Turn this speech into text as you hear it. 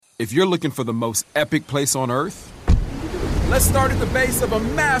If you're looking for the most epic place on Earth, let's start at the base of a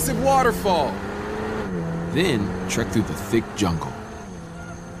massive waterfall. Then trek through the thick jungle.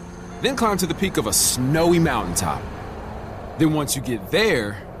 Then climb to the peak of a snowy mountaintop. Then once you get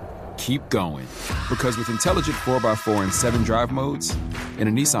there, keep going. Because with intelligent 4x4 and 7 drive modes and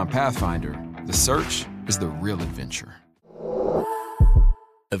a Nissan Pathfinder, the search is the real adventure.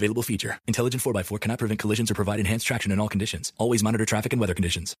 Available feature. Intelligent 4x4 cannot prevent collisions or provide enhanced traction in all conditions. Always monitor traffic and weather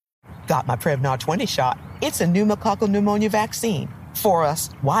conditions. Got my Prevnar 20 shot. It's a pneumococcal pneumonia vaccine. For us,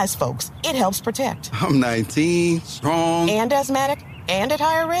 wise folks, it helps protect. I'm 19, strong. And asthmatic, and at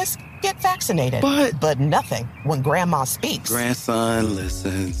higher risk. Get vaccinated. But nothing when grandma speaks. Grandson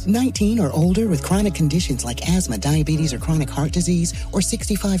listens. 19 or older with chronic conditions like asthma, diabetes, or chronic heart disease, or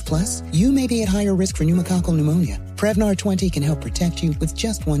 65 plus, you may be at higher risk for pneumococcal pneumonia. Prevnar 20 can help protect you with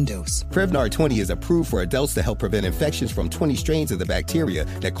just one dose. Prevnar 20 is approved for adults to help prevent infections from 20 strains of the bacteria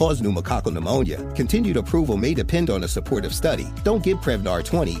that cause pneumococcal pneumonia. Continued approval may depend on a supportive study. Don't get Prevnar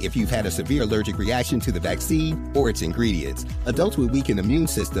 20 if you've had a severe allergic reaction to the vaccine or its ingredients. Adults with weakened immune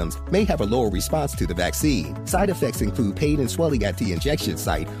systems may have a lower response to the vaccine. Side effects include pain and swelling at the injection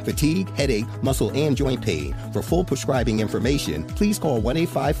site, fatigue, headache, muscle, and joint pain. For full prescribing information, please call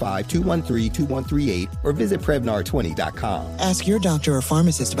 1-855-213-2138 or visit Prevnar20.com. Ask your doctor or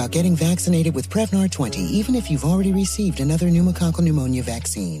pharmacist about getting vaccinated with Prevnar 20, even if you've already received another pneumococcal pneumonia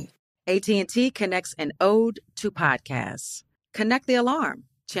vaccine. AT&T connects an ode to podcasts. Connect the alarm.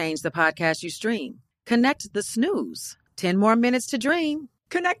 Change the podcast you stream. Connect the snooze. 10 more minutes to dream.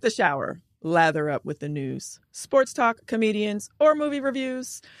 Connect the shower. Lather up with the news, sports talk, comedians, or movie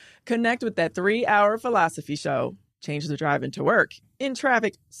reviews. Connect with that 3-hour philosophy show. Change the drive into work in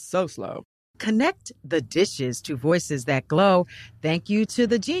traffic so slow. Connect the dishes to voices that glow. Thank you to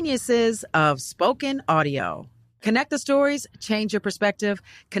the geniuses of spoken audio. Connect the stories, change your perspective.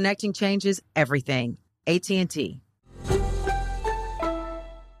 Connecting changes everything. AT&T.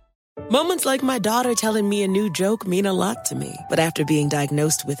 Moments like my daughter telling me a new joke mean a lot to me. But after being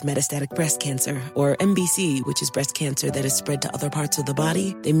diagnosed with metastatic breast cancer, or MBC, which is breast cancer that is spread to other parts of the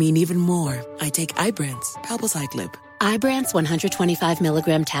body, they mean even more. I take Ibrance, palbociclib. Ibrance 125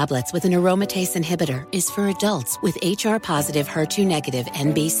 milligram tablets with an aromatase inhibitor is for adults with HR-positive, HER2-negative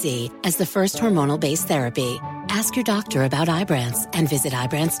MBC as the first hormonal-based therapy. Ask your doctor about Ibrance and visit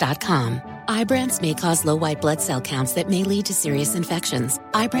Ibrance.com. Ibrance may cause low white blood cell counts that may lead to serious infections.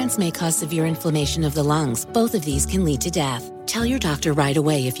 Ibrance may cause severe inflammation of the lungs. Both of these can lead to death. Tell your doctor right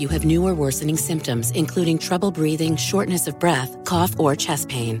away if you have new or worsening symptoms, including trouble breathing, shortness of breath, cough, or chest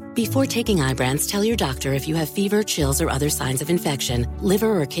pain. Before taking Ibrance, tell your doctor if you have fever, chills, or other signs of infection,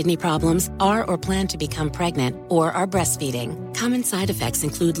 liver or kidney problems, are or plan to become pregnant, or are breastfeeding. Common side effects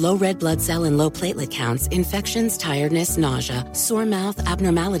include low red blood cell and low platelet counts, infections, tiredness, nausea, sore mouth,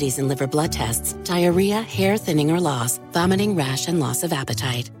 abnormalities in liver blood tests, diarrhea, hair thinning or loss, vomiting, rash, and loss of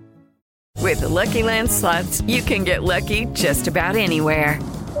appetite. With the Lucky Land Slots, you can get lucky just about anywhere.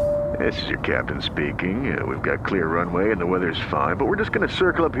 This is your captain speaking. We've got clear runway and the weather's fine, but we're just going to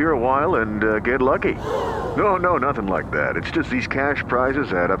circle up here a while and get lucky. No, nothing like that. It's just these cash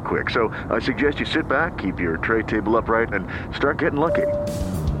prizes add up quick. So I suggest you sit back, keep your tray table upright, and start getting lucky.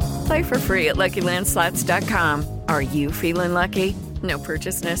 Play for free at LuckyLandSlots.com. Are you feeling lucky? No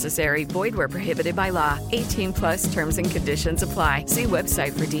purchase necessary. Void where prohibited by law. 18 plus terms and conditions apply. See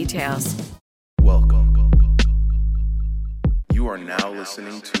website for details. Welcome. You are now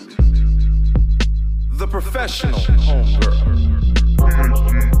listening to The Professional Homegirl.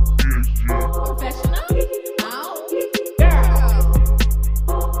 Professional?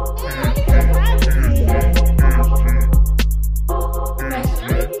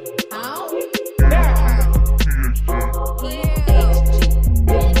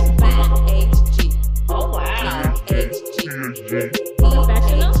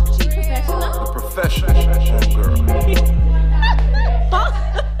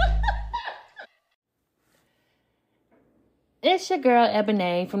 It's your girl,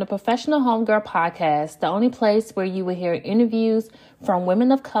 Ebony, from the Professional Homegirl podcast, the only place where you will hear interviews from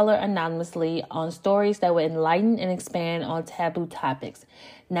women of color anonymously on stories that will enlighten and expand on taboo topics.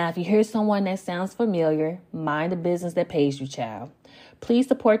 Now, if you hear someone that sounds familiar, mind the business that pays you, child. Please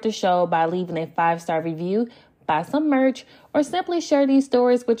support the show by leaving a 5-star review, buy some merch, or simply share these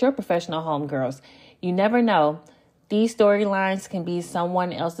stories with your professional homegirls. You never know. These storylines can be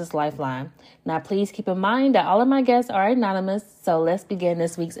someone else's lifeline. Now, please keep in mind that all of my guests are anonymous, so let's begin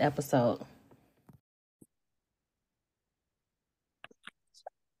this week's episode.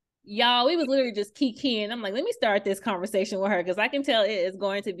 Y'all, we was literally just kikiing. I'm like, let me start this conversation with her because I can tell it is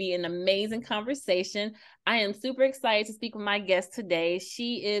going to be an amazing conversation. I am super excited to speak with my guest today.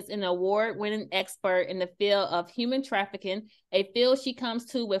 She is an award-winning expert in the field of human trafficking, a field she comes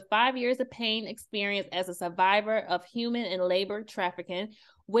to with 5 years of pain experience as a survivor of human and labor trafficking.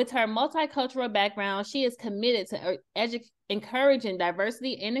 With her multicultural background, she is committed to encouraging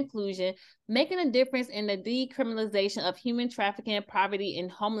diversity and inclusion, making a difference in the decriminalization of human trafficking, poverty, and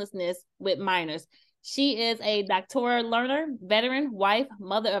homelessness with minors. She is a doctoral learner, veteran, wife,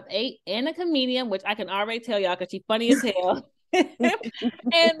 mother of 8, and a comedian, which I can already tell y'all because she's funny as hell.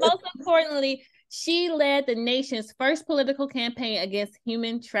 And most importantly, she led the nation's first political campaign against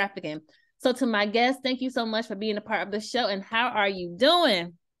human trafficking. So to my guests, thank you so much for being a part of the show. And how are you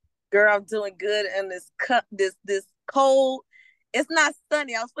doing? Girl, I'm doing good in this cold. It's not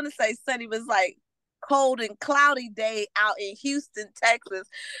sunny. I was going to say sunny, but it's like cold and cloudy day out in Houston, Texas.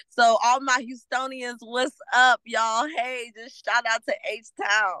 So all my Houstonians, what's up, y'all? Hey, just shout out to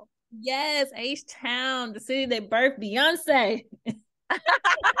H-Town. Yes, H-Town, the city that birthed Beyonce. Yes.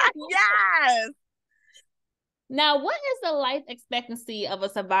 Now, what is the life expectancy of a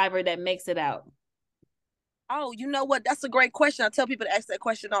survivor that makes it out? Oh, you know what? That's a great question. I tell people to ask that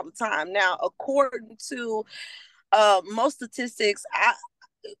question all the time. Now, according to most statistics,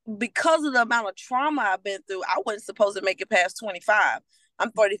 because of the amount of trauma I've been through, I wasn't supposed to make it past 25.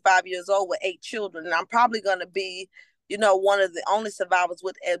 I'm 35 years old with 8 children, and I'm probably going to be, one of the only survivors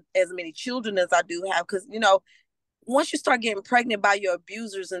with as many children as I do have. Because, once you start getting pregnant by your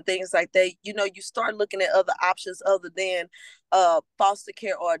abusers and things like that, you start looking at other options other than foster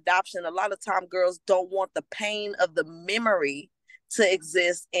care or adoption. A lot of time girls don't want the pain of the memory to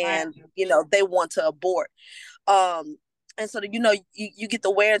exist, and they want to abort. And so you get the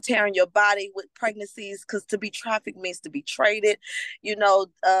wear and tear on your body with pregnancies, because to be trafficked means to be traded,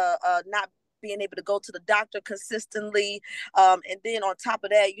 not being able to go to the doctor consistently. And then on top of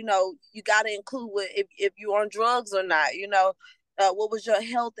that, you got to include if you're on drugs or not, what was your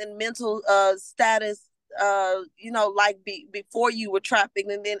health and mental status, like before you were trafficked,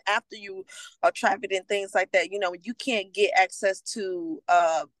 and then after you are trafficked and things like that. You can't get access to,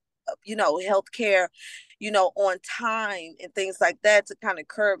 health care, on time and things like that, to kind of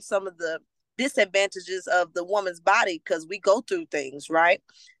curb some of the disadvantages of the woman's body, because we go through things, right?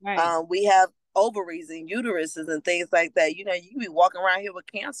 We have ovaries and uteruses and things like that. You be walking around here with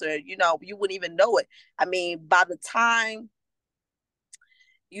cancer, you wouldn't even know it. I mean, by the time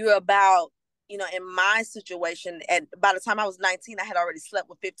you're about, in my situation, and by the time I was 19, I had already slept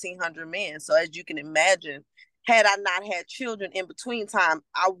with 1,500 men. So as you can imagine, had I not had children in between time,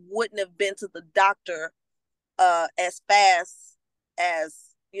 I wouldn't have been to the doctor as fast as,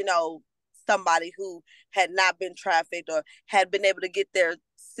 somebody who had not been trafficked or had been able to get their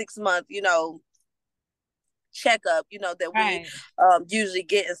 6-month, checkup, that we usually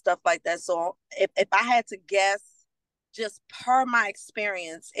get and stuff like that. So if I had to guess, just per my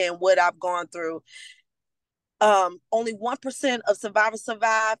experience and what I've gone through, only 1% of survivors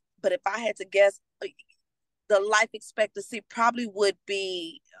survive. But if I had to guess, the life expectancy probably would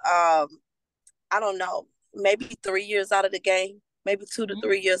be, I don't know, maybe 3 years out of the game, maybe 2 to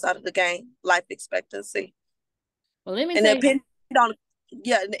 3 years out of the game, life expectancy. Well, let me tell you.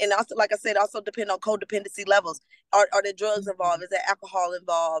 And also, like I said, also depend on codependency levels. Are there drugs involved? Is there alcohol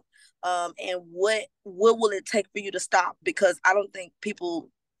involved? And what will it take for you to stop? Because I don't think people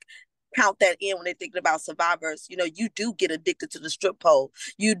count that in when they're thinking about survivors. You do get addicted to the strip pole.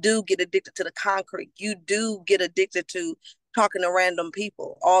 You do get addicted to the concrete. You do get addicted to talking to random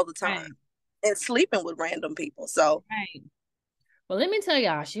people all the time and sleeping with random people. So, well, let me tell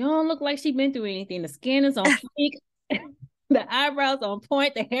y'all, she don't look like she been through anything. The skin is on fleek. The eyebrows on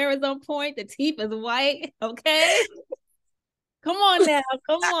point, the hair is on point, the teeth is white. Okay, come on now,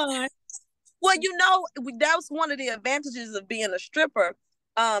 come on. Well, that was one of the advantages of being a stripper.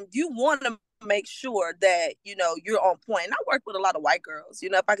 You want to make sure that you're on point. And I work with a lot of white girls.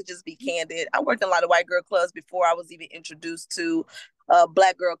 If I could just be candid, I worked in a lot of white girl clubs before I was even introduced to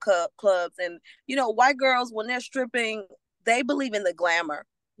black girl clubs. And white girls, when they're stripping, they believe in the glamour.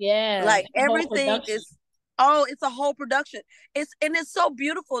 Yeah, like everything is. Oh, it's a whole production. It's so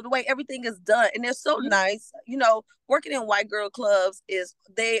beautiful the way everything is done. And they're so nice. Working in white girl clubs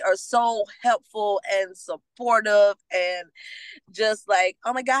they are so helpful and supportive and just like,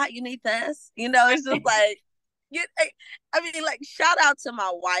 oh my God, you need this. It's just like, shout out to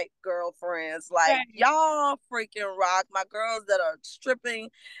my white girlfriends. Like, y'all freaking rock. My girls that are stripping,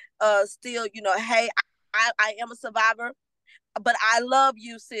 still, hey, I am a survivor. But I love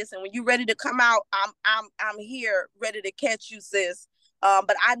you, sis. And when you're ready to come out, I'm here ready to catch you, sis.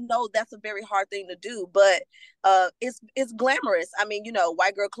 But I know that's a very hard thing to do, but it's glamorous. I mean, you know,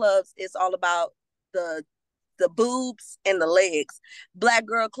 white girl clubs, it's all about the boobs and the legs. Black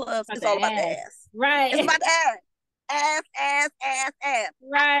girl clubs, it's all about the ass. Right. It's about the ass. Ass.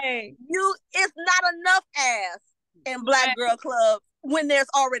 Right. It's not enough ass in black girl clubs when there's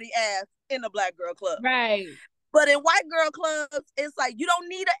already ass in the black girl club. Right. But in white girl clubs, it's like you don't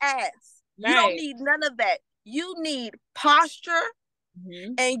need an ass. Right. You don't need none of that. You need posture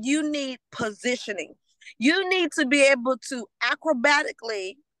and you need positioning. You need to be able to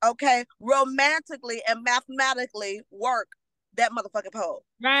acrobatically, romantically and mathematically work that motherfucking pole.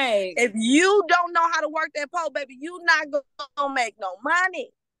 Right. If you don't know how to work that pole, baby, you not gonna make no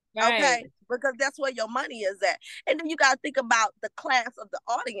money. Right. Okay, because that's where your money is at. And then you got to think about the class of the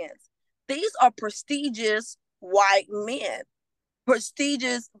audience. These are prestigious white men,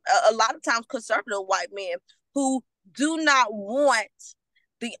 prestigious, a lot of times conservative white men who do not want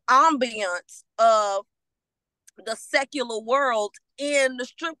the ambiance of the secular world in the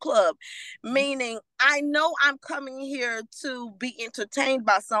strip club. Meaning, I know I'm coming here to be entertained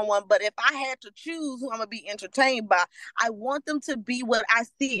by someone, but if I had to choose who I'm gonna be entertained by, I want them to be what I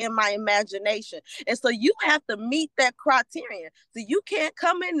see in my imagination. And so you have to meet that criterion. So you can't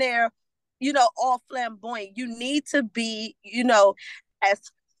come in there, you know, all flamboyant. You need to be, you know, as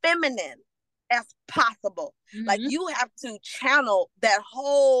feminine as possible. Like you have to channel that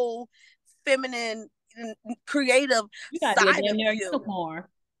whole feminine creative side of you. Uniform.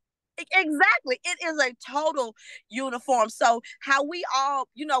 Exactly. It is a total uniform. So how we all,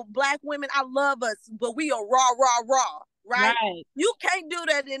 you know, black women, I love us, but we are raw, right? You can't do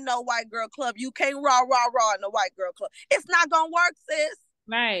that in no white girl club. You can't raw in the white girl club. It's not gonna work, sis.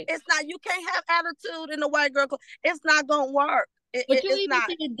 Right. It's not. You can't have attitude in the white girl club. It's not gonna work. But you even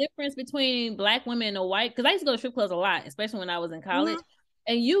see the difference between black women and the white, because I used to go to strip clubs a lot, especially when I was in college.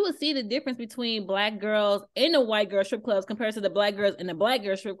 And you would see the difference between black girls in the white girl strip clubs compared to the black girls in the black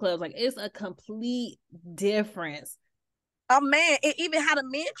girl strip clubs. Like, it's a complete difference. Oh man, even how the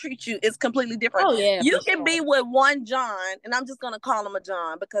men treat you is completely different. Oh yeah, you can be with one John, and I'm just gonna call him a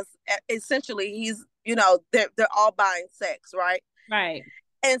John because essentially he's, you know, they're all buying sex, right? Right.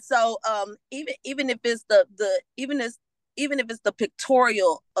 And so even if it's even if it's the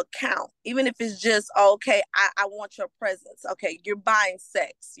pictorial account, even if it's just, okay, I want your presence. Okay, you're buying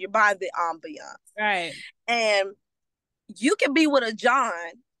sex. You're buying the ambiance. Right. And you can be with a John,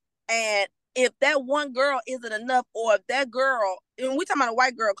 and if that one girl isn't enough, or if that girl, and we're talking about a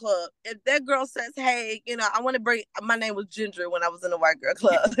white girl club, if that girl says, hey, you know, I want to bring, my name was Ginger when I was in the white girl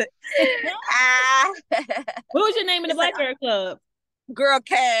club. What was your name in the black girl club? Girl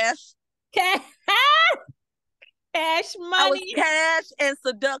Cash. Cash money. I was cash and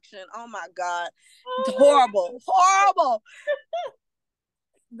seduction. Oh my God. Horrible.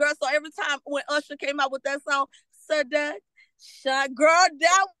 Girl, so every time when Usher came out with that song, Seduction, girl,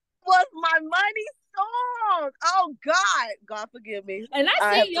 that was my money song. Oh God forgive me. And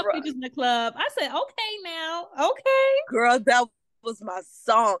I see your pictures in the club. I said, okay now. Okay. Girl, that was my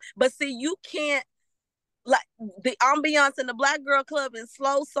song. But see, you can't, like, the ambiance in the black girl club and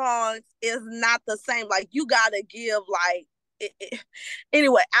slow songs is not the same. Like, you gotta give, like,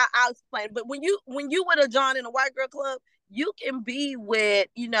 anyway, I'll explain. But when you with a John in a white girl club, you can be with,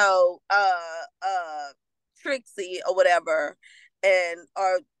 you know, Trixie or whatever,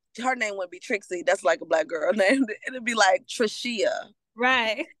 or her name wouldn't be Trixie. That's like a black girl name. It'd be like Trishia.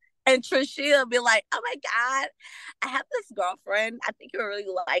 Right. And Trishia would be like, oh my God, I have this girlfriend. I think you really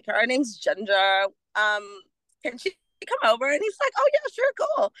like her. Her name's Ginger. Can she come over? And he's like, oh yeah, sure,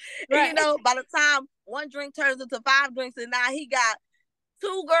 cool. Right. And you know, by the time one drink turns into 5 drinks, and now he got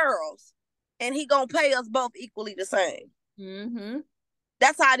 2 girls, and he gonna pay us both equally the same.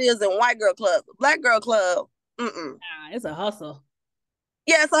 That's how it is in white girl club. Black girl club, it's a hustle.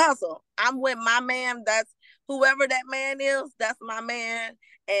 Yeah, it's a hustle. I'm with my man. That's whoever that man is. That's my man.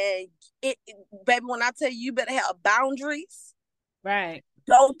 And baby, when I tell you, you better have boundaries. Right.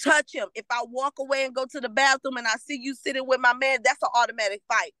 Don't touch him. If I walk away and go to the bathroom and I see you sitting with my man, that's an automatic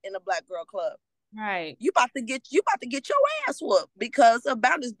fight in a black girl club. Right. You about to get your ass whooped because a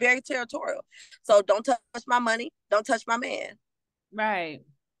boundary is very territorial. So don't touch my money. Don't touch my man. Right.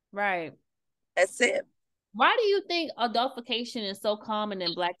 That's it. Why do you think adultification is so common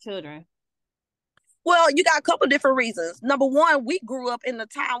in black children? Well, you got a couple different reasons. Number one, we grew up in a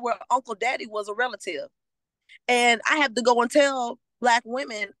time where Uncle Daddy was a relative. And I have to go and tell black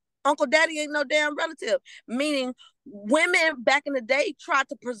women, Uncle Daddy ain't no damn relative. Meaning, women back in the day tried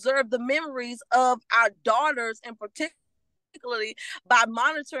to preserve the memories of our daughters in particular particularly by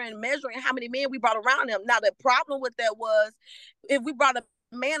monitoring and measuring how many men we brought around him. Now, the problem with that was if we brought a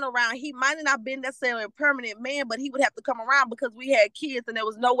man around, he might not have been necessarily a permanent man, but he would have to come around because we had kids and there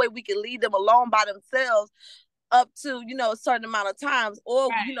was no way we could leave them alone by themselves up to, a certain amount of times. Or,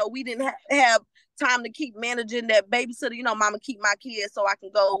 we didn't have time to keep managing that babysitter, mama keep my kids so I can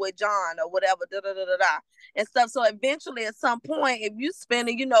go with John or whatever, and stuff. So eventually at some point, if you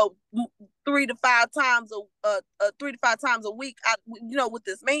spending, 3 to 5 times a week, with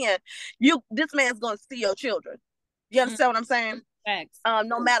this man, this man's going to see your children. You understand what I'm saying? Thanks.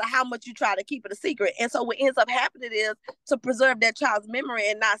 No matter how much you try to keep it a secret. And so what ends up happening is to preserve that child's memory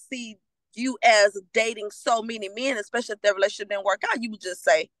and not see you as dating so many men, especially if their relationship didn't work out, you would just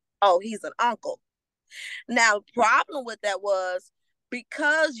say, oh, he's an uncle. Now, the problem with that was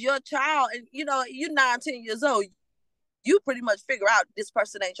because your child, and you're 9, 10 years old, you pretty much figure out this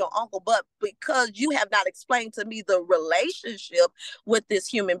person ain't your uncle. But because you have not explained to me the relationship with this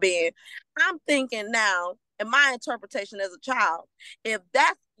human being, I'm thinking now, in my interpretation as a child, if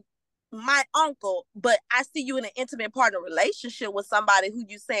that's my uncle, but I see you in an intimate partner relationship with somebody who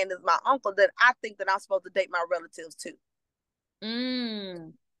you saying is my uncle, then I think that I'm supposed to date my relatives too.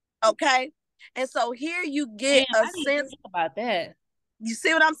 Okay? And so here you get a sense about that. You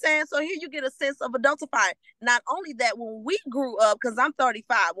see what I'm saying? So here you get a sense of adultifying. Not only that, when we grew up, because I'm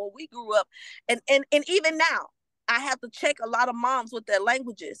 35, when we grew up, and even now, I have to check a lot of moms with their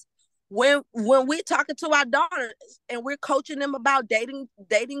languages. When we're talking to our daughters and we're coaching them about dating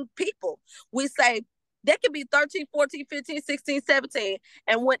people, we say they could be 13, 14, 15, 16, 17.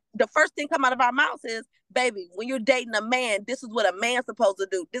 And when the first thing come out of our mouths is, baby, when you're dating a man, this is what a man's supposed to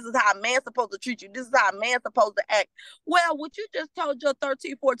do. This is how a man's supposed to treat you. This is how a man's supposed to act. Well, what you just told your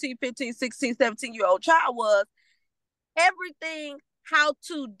 13, 14, 15, 16, 17-year-old child was everything how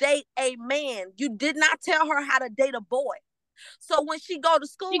to date a man. You did not tell her how to date a boy. So when she go to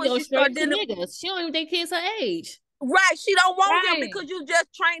school and she start dating niggas, she don't even date kids her age. Right. She don't want him because you just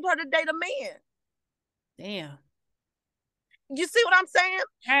trained her to date a man. Damn. You see what I'm saying?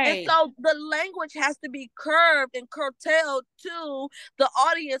 Right. And so the language has to be curved and curtailed to the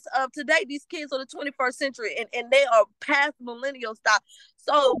audience of today. These kids are the 21st century and they are past millennial style.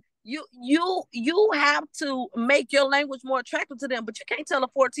 So you have to make your language more attractive to them, but you can't tell a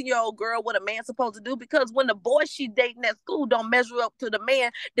 14-year-old girl what a man's supposed to do, because when the boy she dating at school don't measure up to the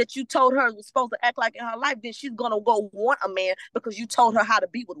man that you told her was supposed to act like in her life, then she's gonna go want a man because you told her how to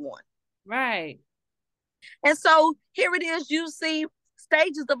be with one. Right. And so here it is, you see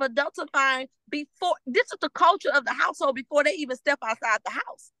stages of adultifying before. This is the culture of the household before they even step outside the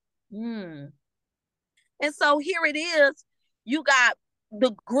house. And so here it is, you got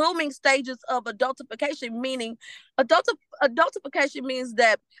the grooming stages of adultification, meaning adultification means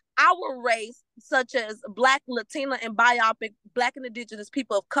that our race, such as Black, Latina, and BIPOC, Black and Indigenous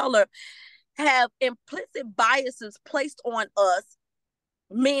people of color, have implicit biases placed on us,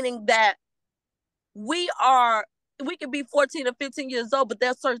 meaning that we can be 14 or 15 years old, but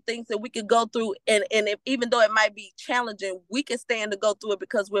there's certain things that we can go through, and even though it might be challenging, we can stand to go through it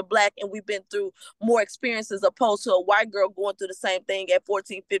because we're Black and we've been through more experiences opposed to a white girl going through the same thing at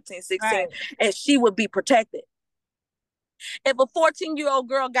 14, 15, 16, right. And she would be protected. If a 14-year-old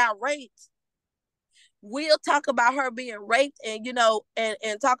girl got raped, we'll talk about her being raped and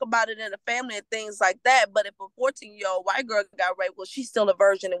and talk about it in the family and things like that. But if a 14-year-old white girl got raped, well, she's still a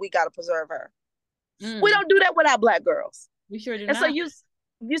virgin and we got to preserve her. We don't do that with our Black girls. We sure do and not. So you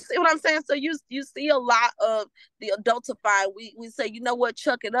see what I'm saying? So you see a lot of the adultify. We say, you know what,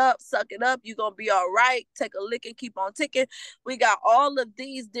 chuck it up, suck it up. You're going to be all right. Take a lick and keep on ticking. We got all of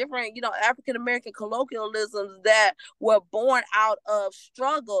these different, African-American colloquialisms that were born out of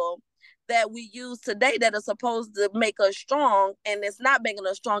struggle that we use today that are supposed to make us strong. And it's not making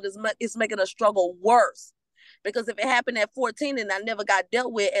us strong. It's making us struggle worse. Because if it happened at 14 and I never got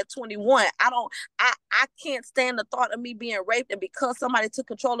dealt with at 21, I can't stand the thought of me being raped. And because somebody took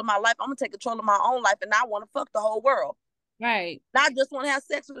control of my life, I'm going to take control of my own life. And I want to fuck the whole world. Right. And I just want to have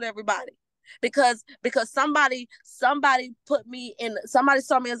sex with everybody. Because somebody put me in, somebody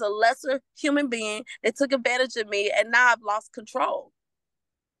saw me as a lesser human being. They took advantage of me. And now I've lost control.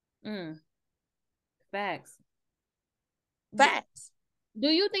 Facts. Facts. Do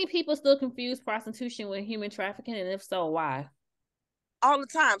you think people still confuse prostitution with human trafficking? And if so, why? All the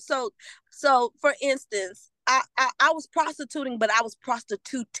time. So for instance, I was prostituting, but I was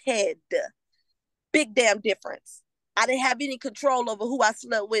prostituted. Big damn difference. I didn't have any control over who I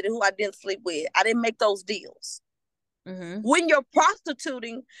slept with and who I didn't sleep with. I didn't make those deals. When you're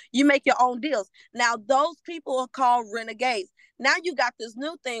prostituting, you make your own deals. Now, those people are called renegades. Now you got this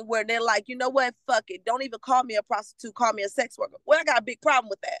new thing where they're like, you know what? Fuck it. Don't even call me a prostitute. Call me a sex worker. Well, I got a big problem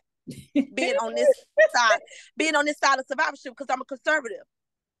with that. being on this side of survivorship, because I'm a conservative.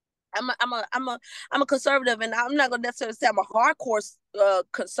 I'm a conservative, and I'm not gonna necessarily say I'm a hardcore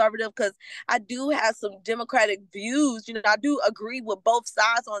conservative, because I do have some democratic views. You know, I do agree with both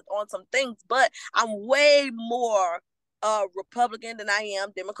sides on some things, but I'm way more Republican than I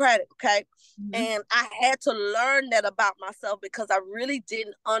am Democratic. Okay. And I had to learn that about myself, because I really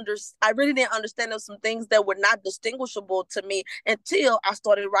didn't understand some things that were not distinguishable to me until I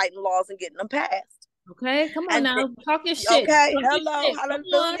started writing laws and getting them passed. Okay, come on now. Talk your shit. Okay, Talk hello, shit.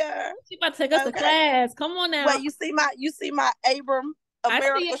 hallelujah. She about to take us to class. Come on now. Wait, you see my Abram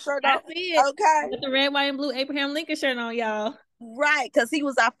America shirt on? I see it. Okay. With the red, white, and blue Abraham Lincoln shirt on, y'all. Right, because he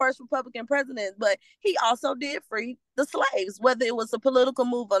was our first Republican president, but he also did free the slaves, whether it was a political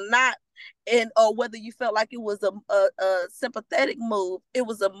move or not, or whether you felt like it was a sympathetic move. It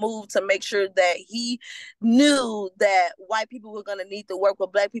was a move to make sure that he knew that white people were going to need to work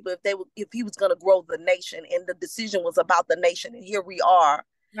with black people if he was going to grow the nation, and the decision was about the nation. And here we are,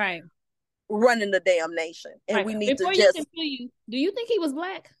 right, running the damn nation, and right. we need Before to you just. continue, do you think he was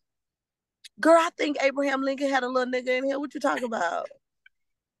black? Girl, I think Abraham Lincoln had a little nigga in here. What you talking about?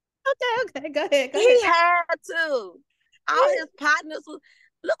 Okay, go ahead. He had to. All his partners was.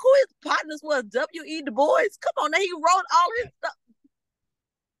 Look who his partners was. W.E. Du Bois. Come on, now he wrote all his stuff.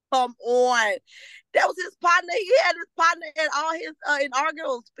 Come on, that was his partner. He had his partner in all his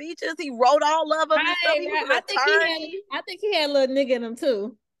inaugural speeches. He wrote all of them and stuff. He was an attorney. I think he had a little nigga in him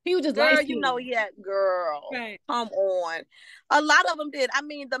too. He was just girl, like, you know, he had girl. Right. Come on, a lot of them did. I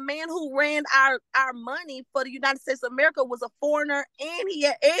mean, the man who ran our money for the United States of America was a foreigner, and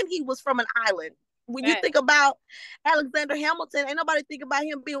he was from an island. When you think about Alexander Hamilton, ain't nobody think about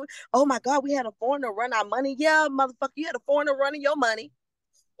him being, oh my God, we had a foreigner run our money. Yeah, motherfucker, you had a foreigner running your money,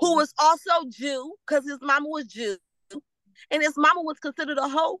 who was also Jew, because his mama was Jew. And his mama was considered a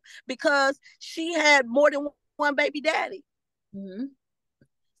hoe because she had more than one baby daddy.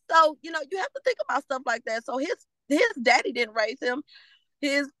 So, you know, you have to think about stuff like that. So his daddy didn't raise him.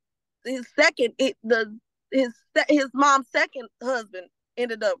 His mom's second husband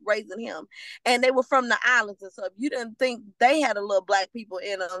ended up raising him, and they were from the islands and stuff. If you didn't think they had a little black people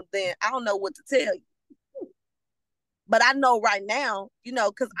in them, then I don't know what to tell you. But I know right now, you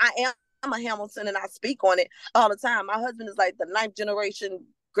know, because I'm a Hamilton and I speak on it all the time. My husband is like the 9th generation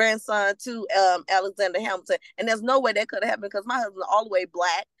grandson to Alexander Hamilton, and there's no way that could have happened, because my husband's all the way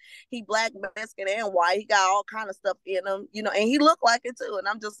black. He black, Mexican, and white. He got all kind of stuff in him, you know, and he looked like it too. And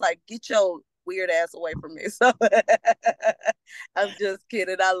I'm just like, get your weird ass away from me. So I'm just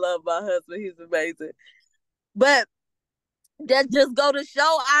kidding. I love my husband. He's amazing. But that just go to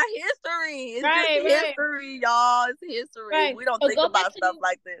show our history. It's just history, y'all. It's history. Right. We don't think about stuff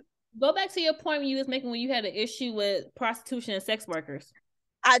like this. Go back to your point when you was making when you had an issue with prostitution and sex workers.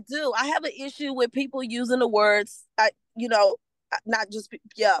 I do. I have an issue with people using the words, not just,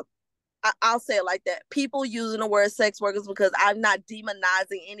 I'll say it like that. People using the word sex workers, because I'm not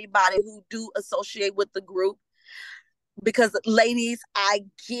demonizing anybody who do associate with the group. Because ladies, I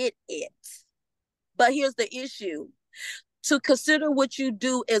get it. But here's the issue. To consider what you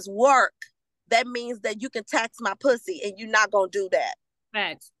do as work, that means that you can tax my pussy, and you're not going to do that.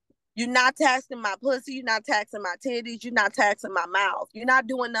 Facts. You're not taxing my pussy. You're not taxing my titties. You're not taxing my mouth. You're not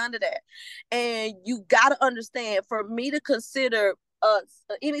doing none of that. And you got to understand, for me to consider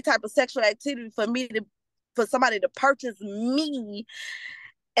any type of sexual activity, for somebody to purchase me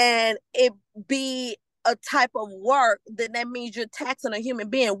and it be a type of work, then that means you're taxing a human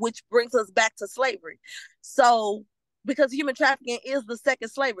being, which brings us back to slavery. So, because human trafficking is the second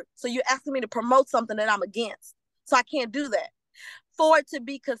slavery. So you're asking me to promote something that I'm against. So I can't do that. For it to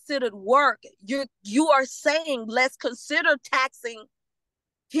be considered work, you are saying, let's consider taxing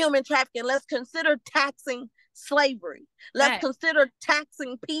human trafficking. Let's consider taxing slavery. Let's consider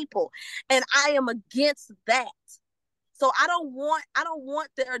taxing people. And I am against that. So I don't want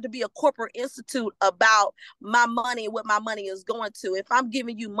there to be a corporate institute about my money and what my money is going to. If I'm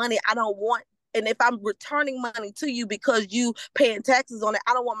giving you money, I don't want, and if I'm returning money to you because you paying taxes on it,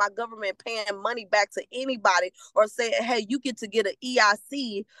 I don't want my government paying money back to anybody or saying, hey, you get to get an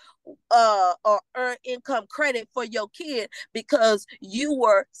EIC or earned income credit for your kid because you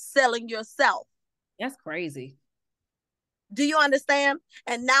were selling yourself. That's crazy. Do you understand?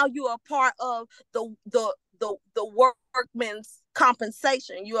 And now you are part of the workman's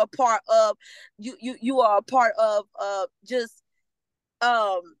compensation. You are part of you are a part of just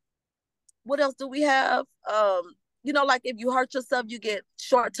what else do we have? like if you hurt yourself, you get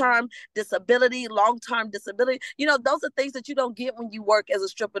short-term disability, long-term disability. Those are things that you don't get when you work as a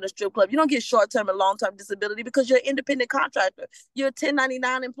stripper in a strip club. You don't get short-term and long-term disability because you're an independent contractor. You're a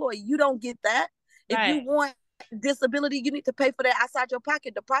 1099 employee. You don't get that. If you want disability, you need to pay for that outside your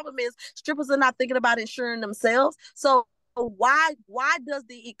pocket. The problem is strippers are not thinking about insuring themselves. So why does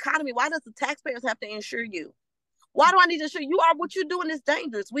the economy, why does the taxpayers have to insure you? Why do I need to show you what you're doing is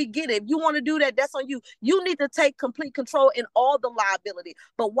dangerous? We get it. If you want to do that, that's on you. You need to take complete control in all the liability.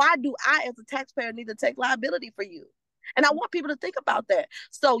 But why do I, as a taxpayer, need to take liability for you? And I want people to think about that.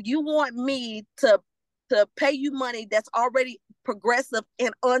 So you want me to pay you money that's already progressive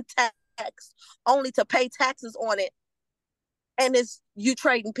and untaxed, only to pay taxes on it, and it's you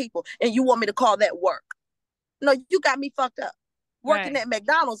trading people, and you want me to call that work? No, you got me fucked up. Working at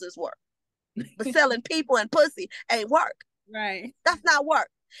McDonald's is work. But selling people and pussy ain't work. Right. That's not work.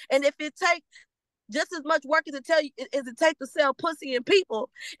 And if it take just as much work as it take to sell pussy and people,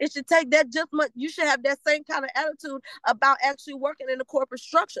 it should take that just much. You should have that same kind of attitude about actually working in the corporate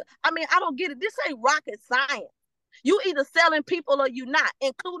structure. I mean, I don't get it. This ain't rocket science. You either selling people or you not,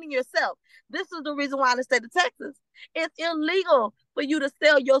 including yourself. This is the reason why in the state of Texas, it's illegal for you to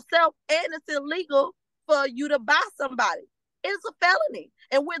sell yourself, and it's illegal for you to buy somebody. It's a felony.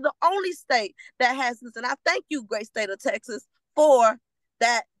 And we're the only state that has this. And I thank you, great state of Texas, for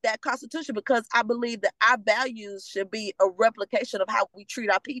that constitution, because I believe that our values should be a replication of how we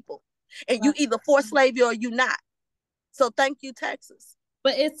treat our people. And you either for slavery or you not. So thank you, Texas.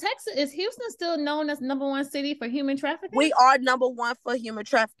 But is Houston still known as #1 city for human trafficking? We are #1 for human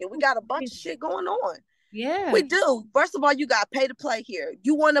trafficking. We got a bunch of shit going on. Yeah, we do. First of all, you got to pay to play here.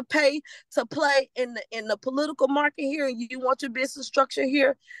 You want to pay to play in the political market here, and you want your business structure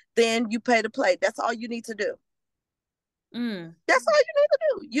here, then you pay to play. That's all you need to do. That's all you need to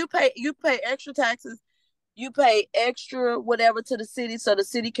do. You pay extra taxes. You pay extra whatever to the city, so the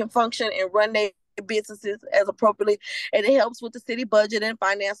city can function and run their businesses as appropriately, and it helps with the city budget and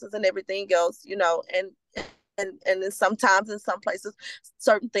finances and everything else. And then sometimes in some places,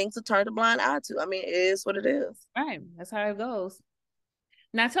 certain things are turned a blind eye to. I mean, it is what it is. Right. That's how it goes.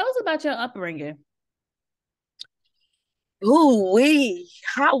 Now, tell us about your upbringing.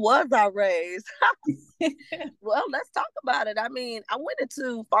 How was I raised? Well, let's talk about it. I mean, I went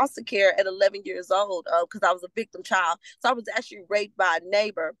into foster care at 11 years old because I was a victim child. So I was actually raped by a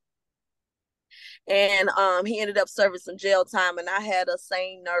neighbor. And he ended up serving some jail time, and I had a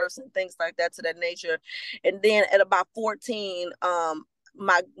sane nurse and things like that to that nature. And then at about 14,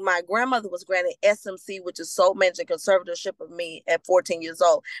 my grandmother was granted SMC, which is sole management conservatorship of me at 14 years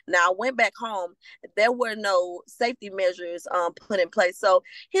old. Now I went back home. There were no safety measures put in place. So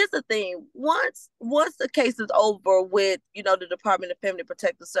here's the thing: once the case is over with, the Department of Family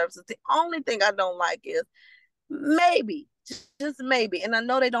Protective Services, the only thing I don't like is maybe, just maybe, and I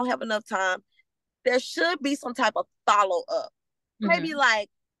know they don't have enough time, there should be some type of follow-up. Maybe like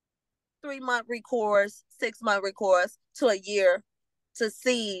 3-month recourse, 6-month recourse to a year, to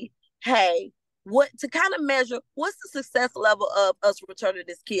see, hey, to kind of measure what's the success level of us returning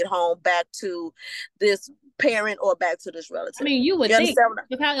this kid home back to this parent or back to this relative. I mean, you would think,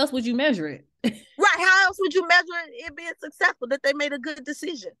 but how else would you measure it? Right. How else would you measure it being successful, that they made a good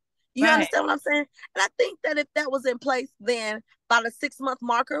decision? You understand what I'm saying? And I think that if that was in place, then by the 6-month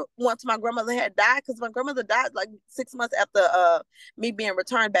marker, once my grandmother had died, because my grandmother died like 6 months after me being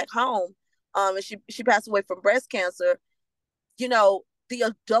returned back home, and she passed away from breast cancer. The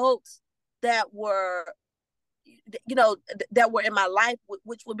adults that were, that were in my life,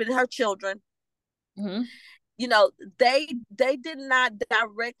 which would have been her children, they did not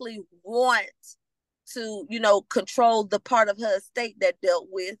directly want to, control the part of her estate that dealt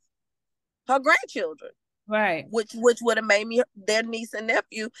with her grandchildren, right? Which would have made me their niece and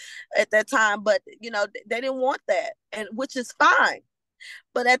nephew at that time, but they didn't want that, and which is fine.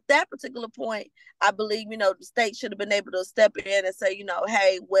 But at that particular point, I believe the state should have been able to step in and say,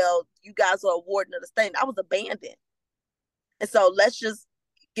 hey, well, you guys are a warden of the state. And I was abandoned, and so let's just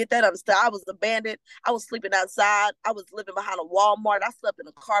get that understood. I was abandoned. I was sleeping outside. I was living behind a Walmart. I slept in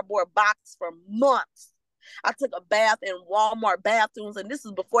a cardboard box for months. I took a bath in Walmart bathrooms, and this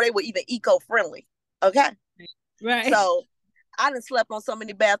is before they were even eco-friendly. Okay? Right. So I done slept on so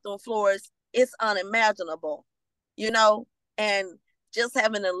many bathroom floors, it's unimaginable, and just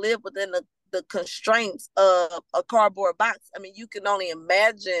having to live within the constraints of a cardboard box. I mean, you can only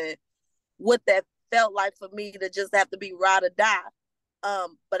imagine what that felt like for me to just have to be ride or die.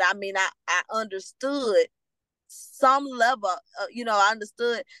 But I mean, I understood some level, I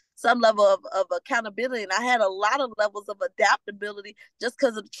understood some level of accountability, and I had a lot of levels of adaptability just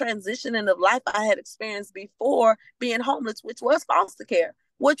because of the transitioning of life I had experienced before being homeless, which was foster care,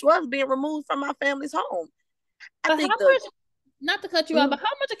 which was being removed from my family's home. But how much, not to cut you out, but how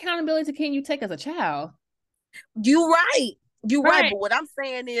much accountability can you take as a child? You're right. But what I'm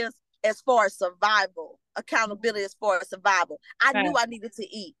saying is, as far as survival, accountability as far as survival, I knew I needed to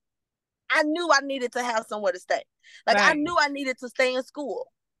eat. I knew I needed to have somewhere to stay. Like, I knew I needed to stay in school.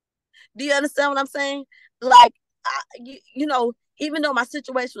 Do you understand what I'm saying? Like, even though my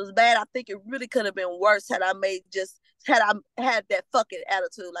situation was bad, I think it really could have been worse had I had that fucking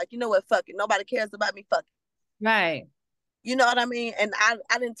attitude. Like, you know what, fuck it. Nobody cares about me, fuck it. Right. You know what I mean? And I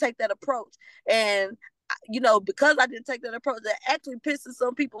didn't take that approach. And, because I didn't take that approach, that actually pisses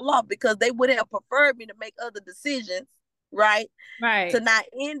some people off because they would have preferred me to make other decisions, right? Right. To not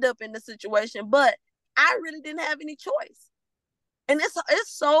end up in the situation. But I really didn't have any choice. And it's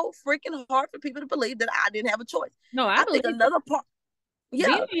so freaking hard for people to believe that I didn't have a choice. No, I think another part. Yeah.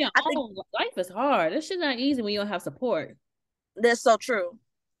 Being in your own life is hard. This shit not easy when you don't have support. That's so true.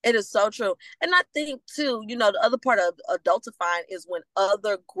 It is so true. And I think too, the other part of adultifying is when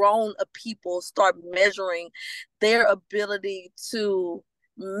other grown people start measuring their ability to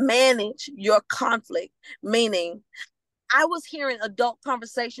manage your conflict. Meaning, I was hearing adult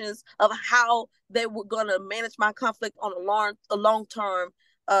conversations of how they were going to manage my conflict on a long-term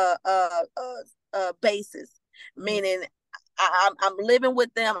basis. Meaning, I'm living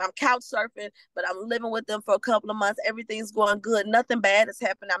with them. I'm couch surfing, but I'm living with them for a couple of months. Everything's going good. Nothing bad has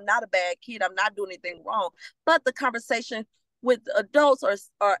happened. I'm not a bad kid. I'm not doing anything wrong. But the conversation with adults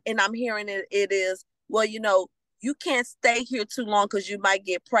and I'm hearing it is, well, you can't stay here too long because you might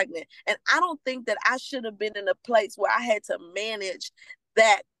get pregnant. And I don't think that I should have been in a place where I had to manage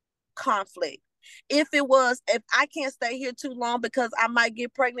that conflict. If I can't stay here too long because I might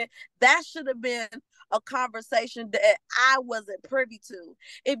get pregnant, that should have been a conversation that I wasn't privy to.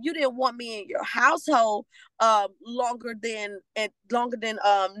 If you didn't want me in your household longer than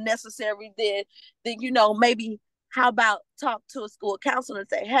necessary, then maybe how about talk to a school counselor and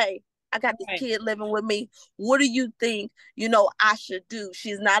say, hey, I got this kid living with me. What do you think, I should do?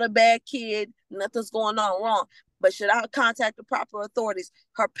 She's not a bad kid. Nothing's going on wrong. But should I contact the proper authorities?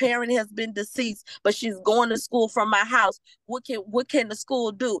 Her parent has been deceased, but she's going to school from my house. What can the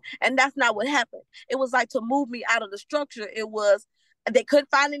school do? And that's not what happened. It was like to move me out of the structure. It was, they couldn't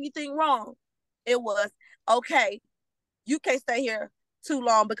find anything wrong. It was, okay, you can't stay here too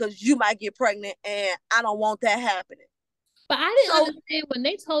long because you might get pregnant, and I don't want that happening. But I didn't understand when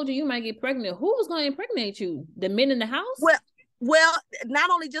they told you might get pregnant. Who was going to impregnate you? The men in the house? Well,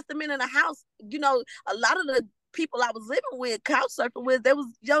 not only just the men in the house. A lot of the people I was living with, couch surfing with, they was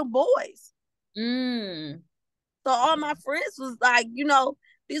young boys. So all my friends was like,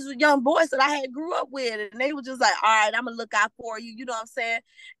 these were young boys that I had grew up with, and they were just like, all right, I'm gonna look out for you. You know what I'm saying?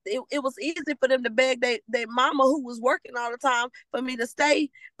 It was easy for them to beg their mama, who was working all the time, for me to stay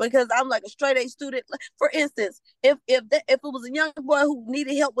because I'm like a straight A student. For instance, if it was a young boy who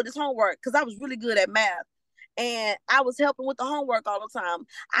needed help with his homework, because I was really good at math, and I was helping with the homework all the time,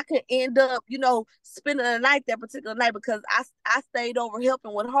 I could end up, spending the night that particular night because I stayed over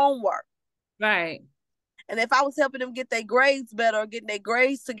helping with homework. Right. And if I was helping them get their grades better or getting their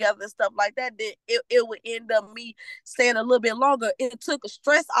grades together and stuff like that, then it would end up me staying a little bit longer. It took a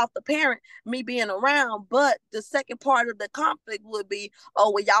stress off the parent, me being around. But the second part of the conflict would be,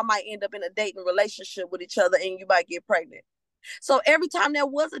 oh, well, y'all might end up in a dating relationship with each other and you might get pregnant. So every time there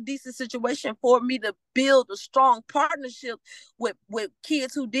was a decent situation for me to build a strong partnership with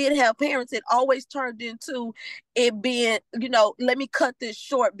kids who did have parents, it always turned into it being, let me cut this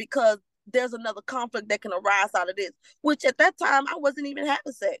short because there's another conflict that can arise out of this, which at that time I wasn't even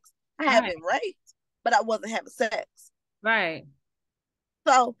having sex. I had been raped, but I wasn't having sex. Right.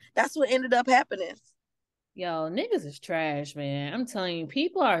 So that's what ended up happening. Yo, niggas is trash, man. I'm telling you,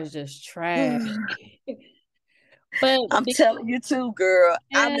 people are just trash. But I'm telling you too, girl.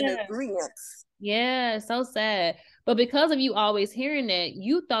 Yeah. I'm in agreement. Yeah, so sad. But because of you always hearing that,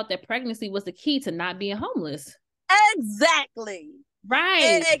 you thought that pregnancy was the key to not being homeless. Exactly.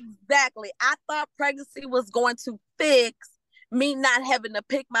 Right. Exactly. I thought pregnancy was going to fix me not having to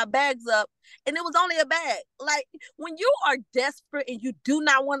pick my bags up. And it was only a bag. Like, when you are desperate and you do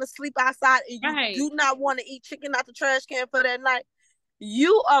not want to sleep outside and you do not want to eat chicken out the trash can for that night,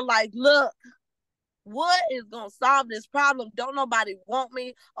 you are like, look, what is going to solve this problem? Don't nobody want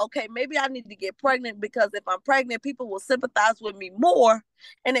me. Okay, maybe I need to get pregnant because if I'm pregnant, people will sympathize with me more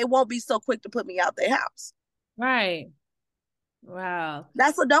and they won't be so quick to put me out their house. Right. Wow.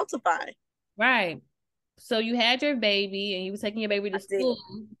 That's adultifying. Right. So you had your baby and you were taking your baby to school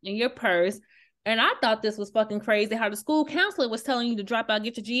in your purse. And I thought this was fucking crazy how the school counselor was telling you to drop out,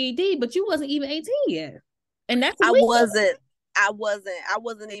 get your GED, but you wasn't even 18 yet. And that's illegal. I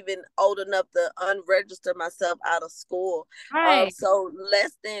wasn't even old enough to unregister myself out of school. Right. So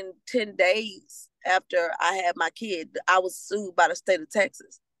less than 10 days after I had my kid, I was sued by the state of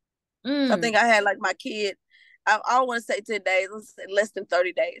Texas. So I think I had like my kid, I don't want to say 10 days, let's say less than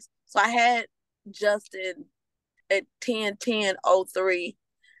 30 days. So I had Justin at 10/10/03.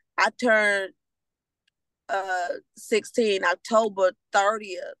 I turned 16 October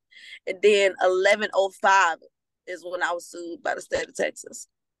 30th, and then 11/05 is when I was sued by the state of Texas.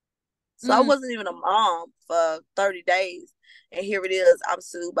 So I wasn't even a mom for 30 days, and here it is, I'm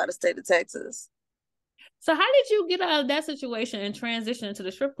sued by the state of Texas. So how did you get out of that situation and transition into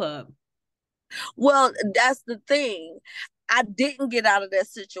the strip club? Well, that's the thing. I didn't get out of that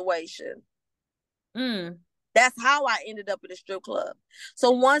situation. That's how I ended up in a strip club.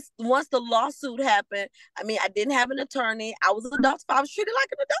 So once the lawsuit happened, I mean, I didn't have an attorney. I was an adult. I was treated like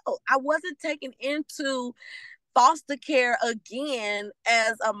an adult. I wasn't taken into foster care again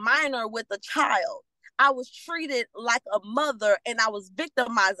as a minor with a child. I was treated like a mother, and I was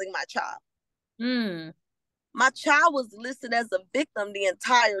victimizing my child. My child was listed as a victim the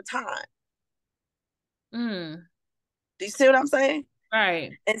entire time. Do you see what I'm saying?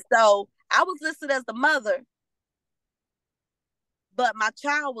 Right. And so I was listed as the mother, but my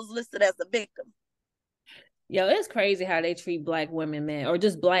child was listed as the victim. Yo, it's crazy how they treat black women, man, or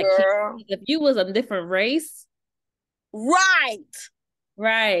just black kids. If you was a different race. Right.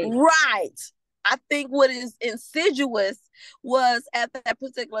 I think what is insidious was at that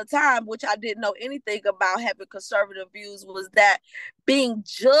particular time, which I didn't know anything about having conservative views, was that being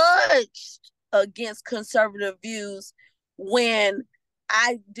judged against conservative views when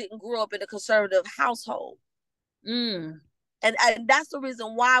I didn't grow up in a conservative household. And that's the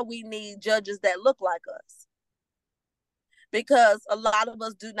reason why we need judges that look like us. Because a lot of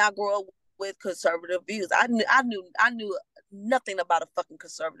us do not grow up with conservative views. I knew nothing about a fucking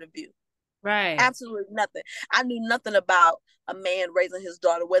conservative view. Right. Absolutely nothing. I knew nothing about a man raising his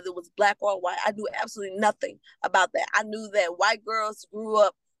daughter, whether it was black or white. I knew absolutely nothing about that. I knew that white girls grew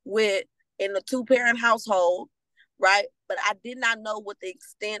up in a two-parent household, right? But I did not know what the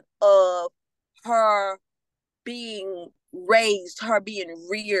extent of her being raised, her being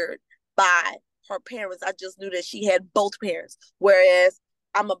reared by her parents. I just knew that she had both parents. Whereas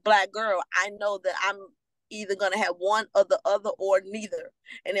I'm a black girl, I know that I'm either going to have one or the other or neither.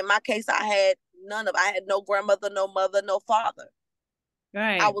 And in my case, I had none of. I had no grandmother, no mother, no father.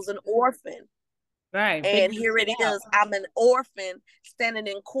 Right. I was an orphan. Right. And here it is. I'm an orphan standing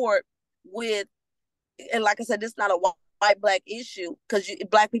in court with, and like I said, this is not a white-black issue, because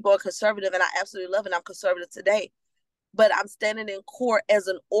black people are conservative, and I absolutely love it. I'm conservative today. But I'm standing in court as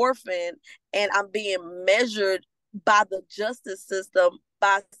an orphan, and I'm being measured by the justice system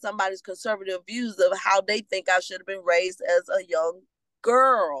by somebody's conservative views of how they think I should have been raised as a young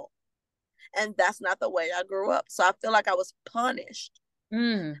girl. And that's not the way I grew up. So I feel like I was punished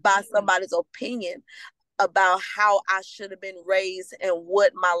by somebody's opinion about how I should have been raised and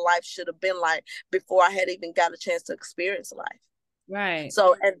what my life should have been like before I had even got a chance to experience life. Right.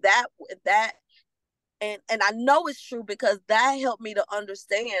 So, and I know it's true, because that helped me to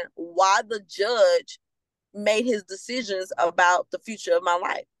understand why the judge made his decisions about the future of my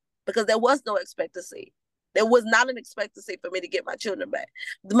life, because there was no expectancy. There was not an expectancy for me to get my children back.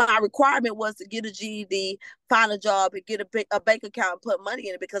 My requirement was to get a GED, find a job, and get a bank account and put money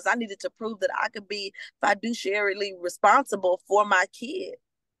in it, because I needed to prove that I could be fiduciarily responsible for my kid.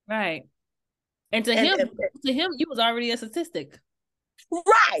 Right. And to him, you was already a statistic.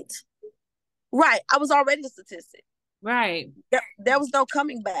 Right. I was already a statistic. Right. There was no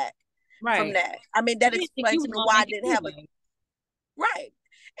coming back from that. I mean, that explains to me why I didn't have a... Right.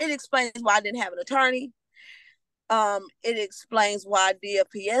 It explains why I didn't have an attorney. It explains why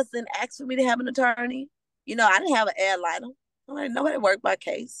DFPS didn't ask for me to have an attorney. You know, I didn't have an ad litem. Nobody worked my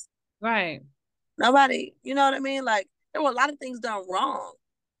case. Right. Nobody, you know what I mean? Like, there were a lot of things done wrong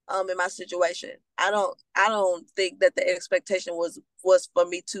in my situation. I don't think that the expectation was for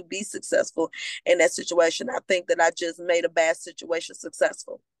me to be successful in that situation. I think that I just made a bad situation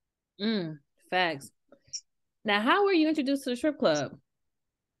successful. Facts. Now, how were you introduced to the strip club?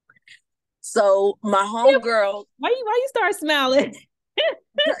 So my homegirl. Why you start smiling?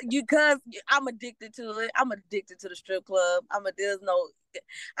 Because I'm addicted to it. I'm addicted to the strip club. I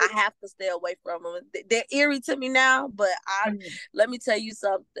have to stay away from them. They're eerie to me now, but let me tell you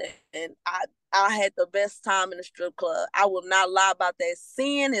something. And I had the best time in the strip club. I will not lie about that.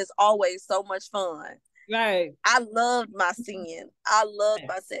 Sin is always so much fun. Right. I loved my sin. I loved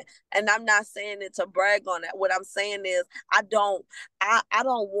my sin. And I'm not saying it to brag on that. What I'm saying is I don't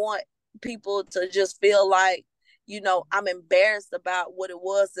want people to just feel like, I'm embarrassed about what it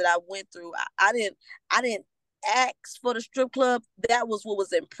was that I went through. I didn't ask for the strip club. That was what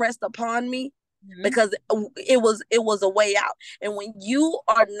was impressed upon me. Mm-hmm. Because it was a way out. And when you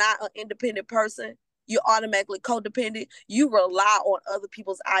are not an independent person, you're automatically codependent. You rely on other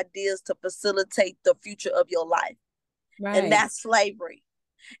people's ideas to facilitate the future of your life. Right. And that's slavery.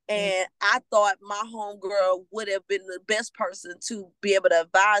 And I thought my homegirl would have been the best person to be able to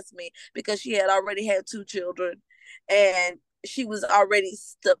advise me, because she had already had 2 children and she was already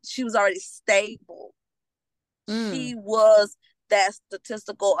stable. She was that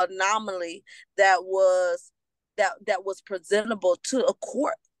statistical anomaly that was presentable to a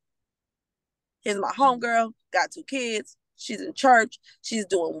court. Here's my homegirl, got 2 kids, she's in church, she's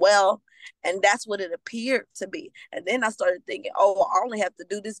doing well, and that's what it appeared to be. And then I started thinking, oh, I only have to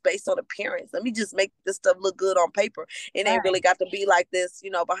do this based on appearance. Let me just make this stuff look good on paper. It ain't really got to be like this,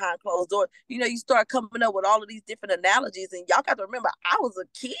 behind closed doors. You start coming up with all of these different analogies, and y'all got to remember, I was a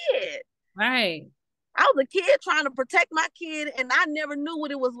kid. Right. I was a kid trying to protect my kid, and I never knew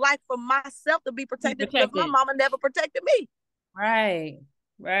what it was like for myself to be protected because my mama never protected me. Right.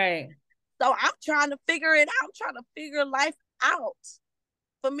 So I'm trying to figure it out. I'm trying to figure life out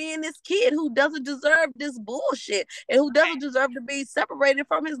for me and this kid who doesn't deserve this bullshit and who doesn't deserve to be separated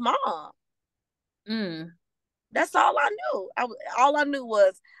from his mom. That's all I knew. All I knew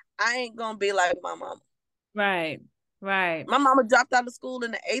was I ain't gonna be like my mama. Right. My mama dropped out of school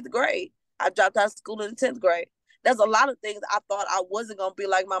in the 8th grade. I dropped out of school in the 10th grade. There's a lot of things I thought I wasn't gonna be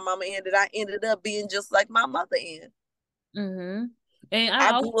like my mama in that I ended up being just like my mother in. Mm-hmm. And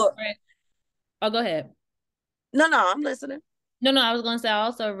I also read. Oh, go ahead. No, I'm listening. No, I was going to say, I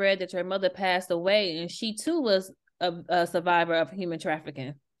also read that your mother passed away and she too was a survivor of human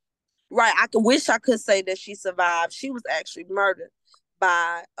trafficking. Right. I wish I could say that she survived. She was actually murdered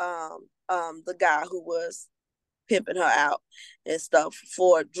by the guy who was pimping her out and stuff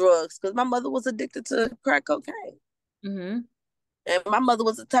for drugs, because my mother was addicted to crack cocaine. Mm-hmm. And my mother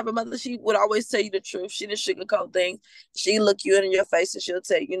was the type of mother, she would always tell you the truth. She didn't sugarcoat things. She look you in your face and she'll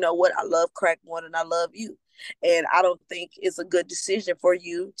tell you, you know what, I love crack more than I love you. And I don't think it's a good decision for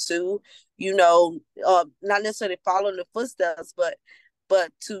you to, not necessarily follow in the footsteps, but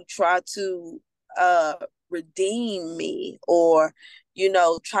to try to redeem me or,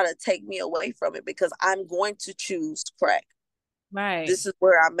 try to take me away from it, because I'm going to choose crack. Right. This is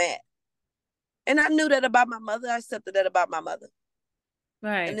where I'm at. And I knew that about my mother. I accepted that about my mother.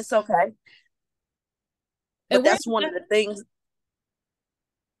 Right. And it's okay. But that's one of the things.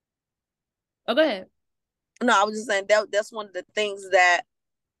 Oh, go ahead. No, I was just saying that's one of the things that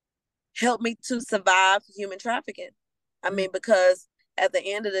helped me to survive human trafficking. I mean, because at the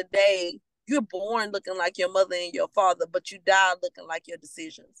end of the day, you're born looking like your mother and your father, but you die looking like your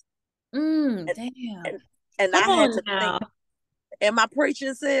decisions. Damn. And I had to think. Am I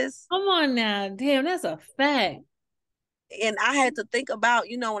preaching, sis? Come on now. Damn, that's a fact. And I had to think about,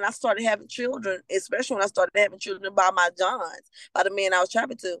 when I started having children, especially when I started having children by my Johns, by the men I was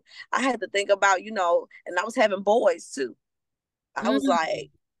traveling to, I had to think about, and I was having boys too. I was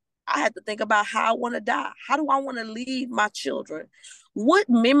like, I had to think about how I want to die. How do I want to leave my children? What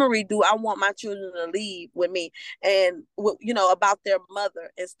memory do I want my children to leave with me? And, about their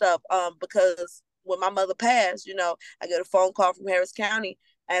mother and stuff. Because when my mother passed, I get a phone call from Harris County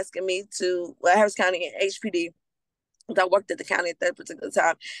asking me Harris County and HPD. I worked at the county at that particular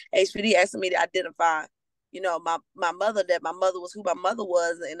time. HPD asking me to identify, my mother, that my mother was who my mother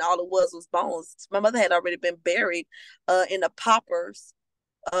was, and all it was bones. My mother had already been buried in a pauper's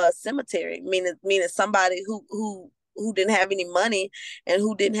cemetery, meaning somebody who didn't have any money and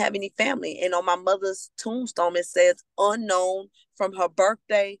who didn't have any family. And on my mother's tombstone, it says unknown from her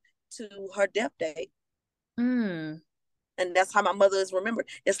birthday to her death date. And that's how my mother is remembered.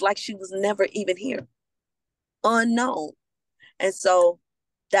 It's like she was never even here. Unknown. And so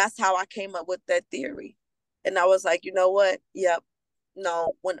that's how I came up with that theory. And I was like, you know what? Yep.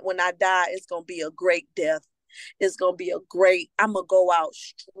 No, when I die, it's going to be a great death. It's going to be I'm going to go out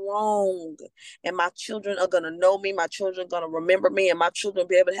strong, and my children are going to know me. My children are going to remember me, and my children will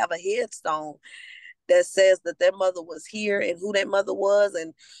be able to have a headstone that says that their mother was here and who their mother was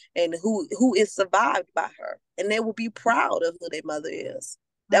and who is survived by her. And they will be proud of who their mother is.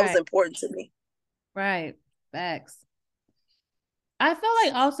 That was important to me. Right. Facts. I feel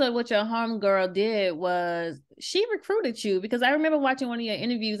like also what your homegirl did was she recruited you, because I remember watching one of your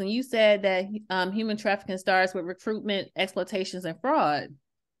interviews and you said that human trafficking starts with recruitment, exploitations, and fraud.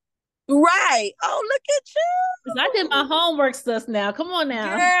 Right. Oh, look at you. I did my homework stuff now. Come on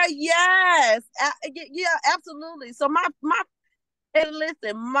now. Girl, yes. Yeah, absolutely. So and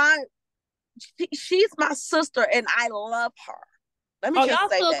listen, she's my sister and I love her. Let me just y'all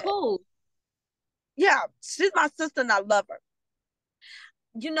say still that. cool. Yeah, she's my sister and I love her.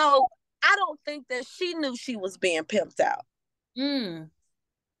 You know, I don't think that she knew she was being pimped out.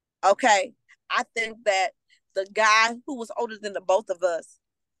 Okay. I think that the guy who was older than the both of us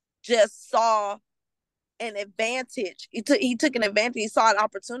just saw an advantage. He took an advantage. He saw an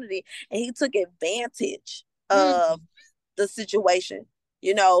opportunity and he took advantage of the situation.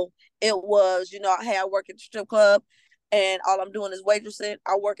 You know, it was, hey, I work at the strip club and all I'm doing is waitressing.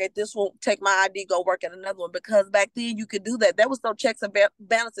 I work at this one, take my ID, go work at another one. Because back then you could do that. There was no checks and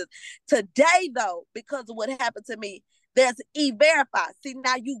balances. Today, though, because of what happened to me, there's E-Verify. See,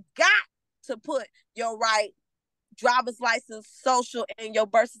 now you got to put your right driver's license, social, and your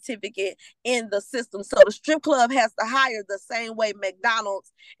birth certificate in the system. So the strip club has to hire the same way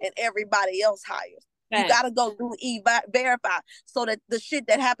McDonald's and everybody else hires. You got to go do E-Verify so that the shit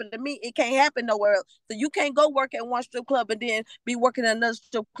that happened to me, it can't happen nowhere else. So you can't go work at one strip club and then be working at another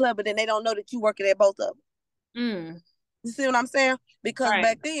strip club and then they don't know that you working at both of them. You see what I'm saying? Because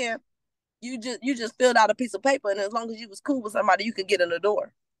back then, you just filled out a piece of paper and as long as you was cool with somebody, you could get in the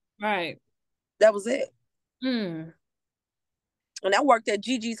door. Right. That was it. And I worked at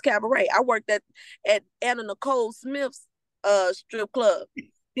Gigi's Cabaret. I worked at Anna Nicole Smith's strip club.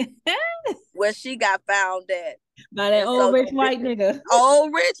 Where she got found at. By that old rich white nigga.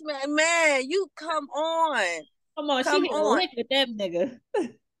 Old rich man, you come on. She get lit with that nigga.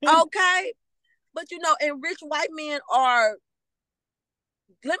 Okay. But and rich white men are,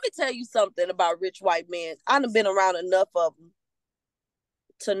 let me tell you something about rich white men. I've been around enough of them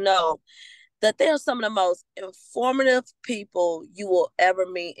to know that they are some of the most informative people you will ever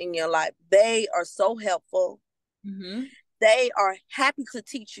meet in your life. They are so helpful. They are happy to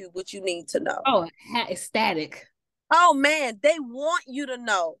teach you what you need to know. Oh, ecstatic. Oh, man, they want you to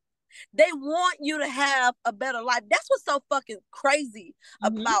know. They want you to have a better life. That's what's so fucking crazy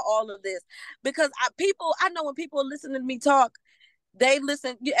about all of this. Because I know when people listen to me talk, they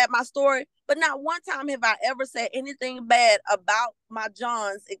listen at my story, but not one time have I ever said anything bad about my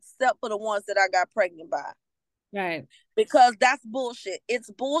Johns except for the ones that I got pregnant by. Right. Because that's bullshit. It's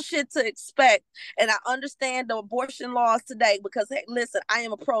bullshit to expect. And I understand the abortion laws today because, hey, listen, I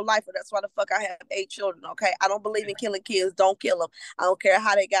am a pro-lifer. That's why the fuck I have 8 children, okay? I don't believe in killing kids. Don't kill them. I don't care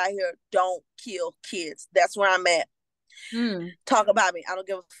how they got here. Don't kill kids. That's where I'm at. Talk about me. I don't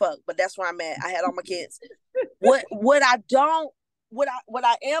give a fuck, but that's where I'm at. I had all my kids. What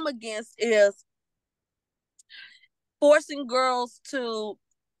I am against is forcing girls to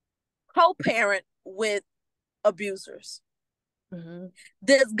co-parent with abusers.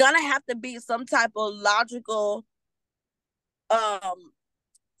 There's gonna have to be some type of logical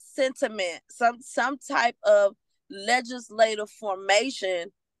sentiment, some type of legislative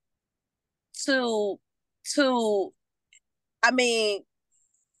formation to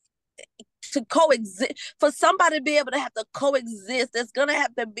coexist. For somebody to be able to have to coexist, there's gonna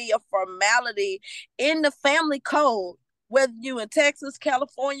have to be a formality in the family code, whether you in Texas,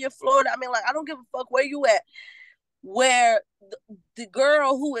 California, Florida. I don't give a fuck where you at, where the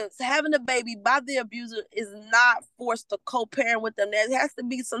girl who is having a baby by the abuser is not forced to co-parent with them. There has to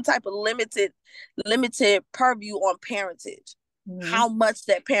be some type of limited purview on parentage. How much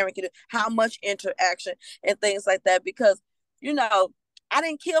that parent can do, how much interaction and things like that. Because, I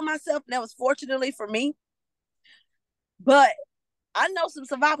didn't kill myself, and that was fortunately for me. But I know some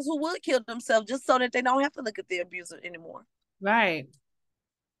survivors who would kill themselves just so that they don't have to look at the abuser anymore. Right.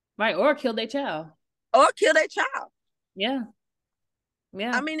 Or kill their child. Yeah.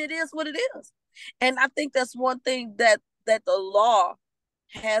 It is what it is. And I think that's one thing that the law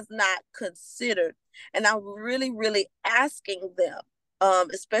has not considered. And I'm really, really asking them,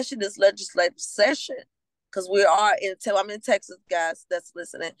 especially this legislative session, because I'm in Texas, guys, that's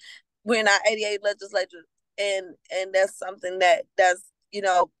listening. We're in our 88 legislature, and that's something that's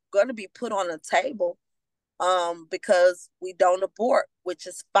going to be put on the table, because we don't abort, which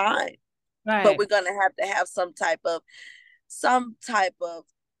is fine. Right. But we're going to have some type of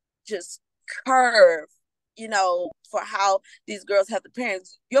just curve, for how these girls have the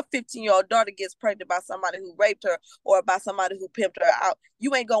parents. Your 15-year-old daughter gets pregnant by somebody who raped her or by somebody who pimped her out.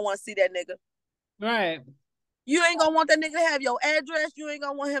 You ain't gonna want to see that nigga. Right. You ain't gonna want that nigga to have your address. You ain't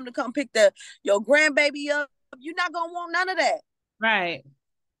gonna want him to come pick your grandbaby up. You're not gonna want none of that. Right.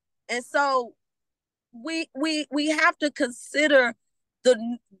 And so we have to consider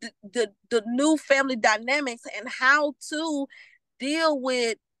the new family dynamics and how to deal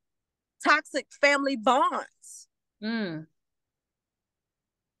with toxic family bonds. Mm.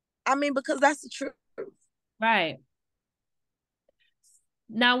 I mean, because that's the truth. Right.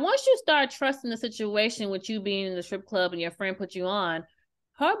 Now, once you start trusting the situation with you being in the strip club and your friend put you on,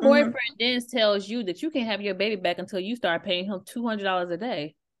 her boyfriend then tells you that you can't have your baby back until you start paying him $200 a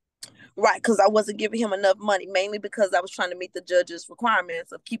day. Right, because I wasn't giving him enough money, mainly because I was trying to meet the judge's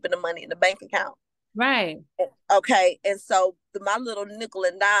requirements of keeping the money in the bank account. Right. Okay, and so my little nickel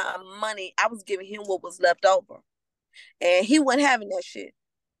and dime money, I was giving him what was left over. And he wasn't having that shit.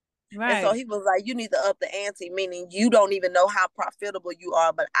 Right. And so he was like, you need to up the ante, meaning you don't even know how profitable you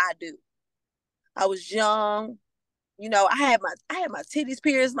are, but I do. I was young. You know, I had my titties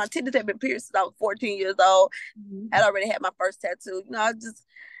pierced. My titties had been pierced since I was 14 years old. I'd already had my first tattoo. You know, I just,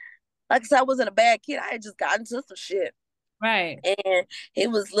 like I said, I wasn't a bad kid. I had just gotten into some shit. Right. And he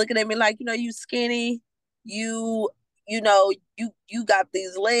was looking at me like, you know, you skinny, you know, you got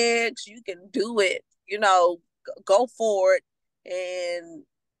these legs, you can do it, you know, go for it and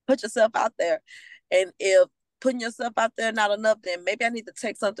put yourself out there. And if putting yourself out there not enough, then maybe I need to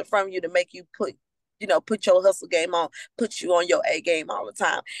take something from you to make you put your hustle game on, put you on your A game all the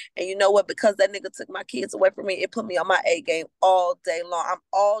time. And you know what? Because that nigga took my kids away from me, it put me on my A game all day long. I'm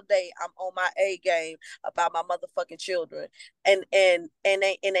on my A game about my motherfucking children. And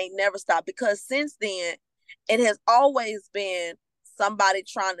ain't never stopped. Because since then, it has always been somebody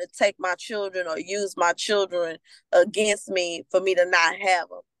trying to take my children or use my children against me for me to not have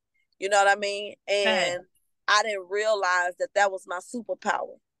them. You know what I mean? And I didn't realize that was my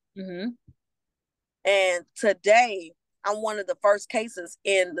superpower. Mm-hmm. And today, I'm one of the first cases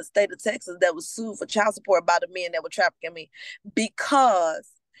in the state of Texas that was sued for child support by the men that were trafficking me, because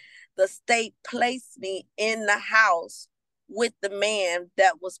the state placed me in the house with the man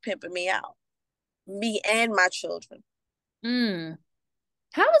that was pimping me out, me and my children.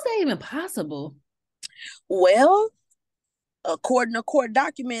 How is that even possible? Well, according to court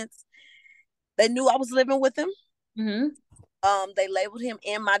documents, they knew I was living with him. Mm-hmm. They labeled him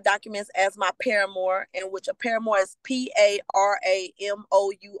in my documents as my paramour, in which a paramour is Paramour,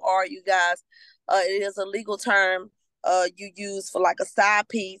 you guys. It is a legal term you use for like a side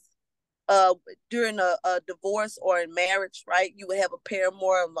piece during a divorce or in marriage, right? You would have a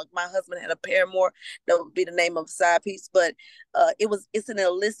paramour. Like my husband had a paramour. That would be the name of a side piece. But it's an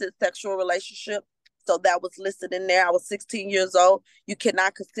illicit sexual relationship. So that was listed in there. I was 16 years old. You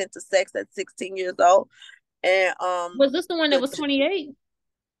cannot consent to sex at 16 years old. And was this the one that was 28?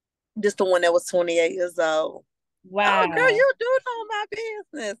 This the one that was 28 years old. Wow. Oh, girl, you do know my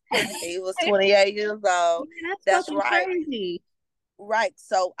business. He was 28 years old. Man, that's right. Crazy. Right.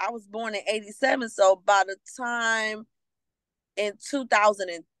 So I was born in 87. So by the time in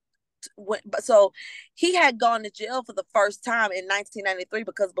 2000, so he had gone to jail for the first time in 1993,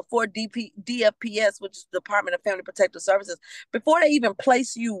 because before DFPS, which is Department of Family Protective Services, before they even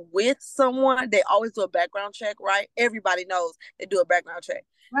place you with someone, they always do a background check, right? Everybody knows they do a background check.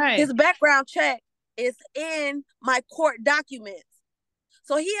 Right. His background check is in my court documents.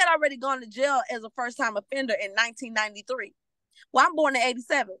 So he had already gone to jail as a first-time offender in 1993. Well, I'm born in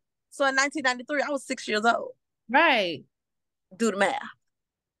 87. So in 1993, I was 6 years old. Right. Do the math.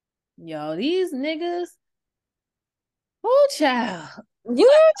 Yo, these niggas. Oh, child. You're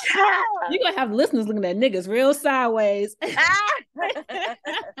gonna have listeners looking at niggas real sideways.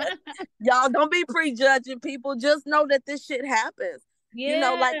 Y'all don't be prejudging people. Just know that this shit happens. Yeah. You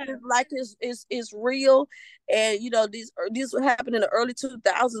know, like it's real. And you know, these would happen in the early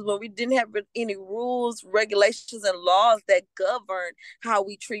 2000s when we didn't have any rules, regulations, and laws that govern how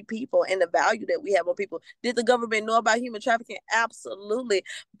we treat people and the value that we have on people. Did the government know about human trafficking? Absolutely.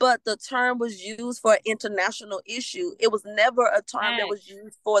 But the term was used for an international issue. It was never a term that was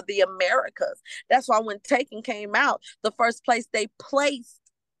used for the Americas. That's why when Taken came out, the first place they placed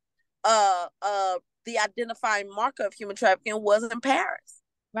the identifying marker of human trafficking was in Paris.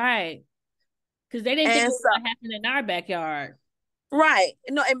 Right. Because they didn't think it was going to happen in our backyard. Right.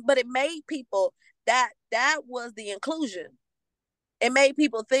 No, but it made people that was the inclusion. It made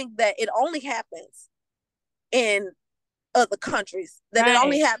people think that it only happens in other countries, that it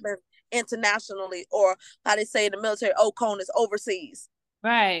only happens internationally, or how they say in the military, OCON is overseas.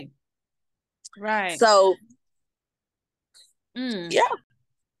 Right. Right. So, yeah.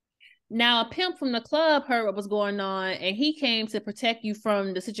 Now, a pimp from the club heard what was going on, and he came to protect you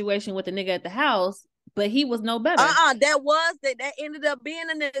from the situation with the nigga at the house, but he was no better. That ended up being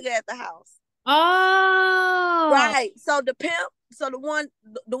a nigga at the house. Oh. Right. So the pimp,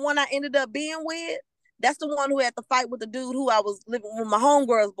 the one I ended up being with, that's the one who had to fight with the dude who I was living with, my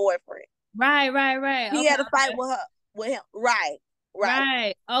homegirl's boyfriend. Right. He had to fight with him. Right.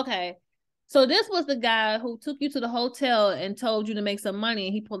 Okay. So this was the guy who took you to the hotel and told you to make some money,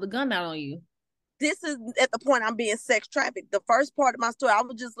 and he pulled a gun out on you. This is at the point I'm being sex trafficked. The first part of my story, I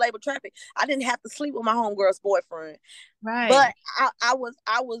was just labeled trafficked. I didn't have to sleep with my homegirl's boyfriend, right? But I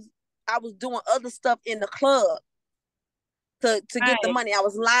was doing other stuff in the club to get the money. I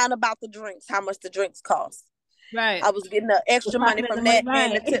was lying about the drinks, how much the drinks cost. Right. I was getting the extra money from that.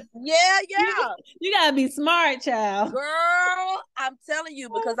 Right. And yeah. You gotta be smart, child. Girl, I'm telling you,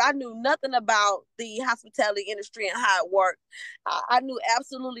 because I knew nothing about the hospitality industry and how it worked. I knew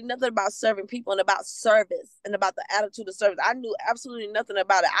absolutely nothing about serving people and about service and about the attitude of service. I knew absolutely nothing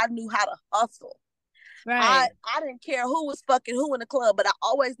about it. I knew how to hustle. Right. I didn't care who was fucking who in the club, but I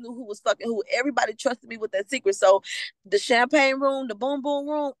always knew who was fucking who. Everybody trusted me with that secret. So the champagne room, the boom boom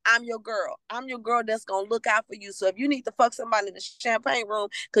room, I'm your girl. I'm your girl that's gonna look out for you. So if you need to fuck somebody in the champagne room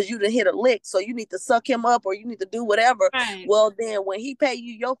because you done hit a lick, so you need to suck him up or you need to do whatever, well then when he pay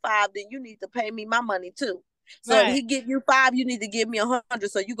you your $5, then you need to pay me my money too. So if he give you $5, you need to give me $100.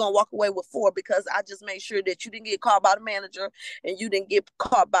 So you're gonna walk away with $4 because I just made sure that you didn't get caught by the manager and you didn't get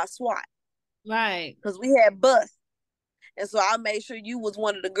caught by SWAT. Right. Because we had bus. And so I made sure you was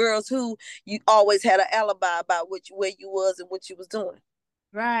one of the girls who you always had an alibi about where you was and what you was doing.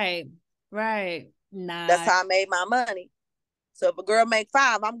 Right. Nice. That's how I made my money. So if a girl make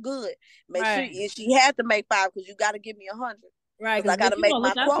 $5, I'm good. Make sure she had to make $5 because you got to give me $100. Right. Because I got to make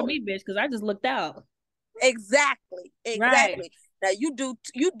my quota. For me, bitch, because I just looked out. Exactly. Right. Now you do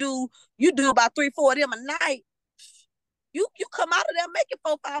about 3-4 of them a night. You come out of there making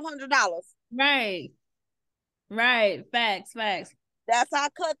 $400-$500. Right. Facts. That's how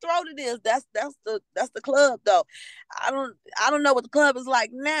cutthroat it is. That's the club though. I don't know what the club is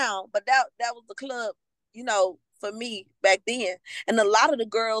like now, but that was the club, for me back then. And a lot of the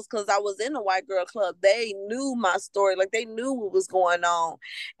girls, because I was in the white girl club, they knew my story. Like they knew what was going on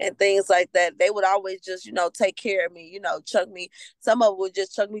and things like that. They would always just, take care of me, chuck me. Some of them would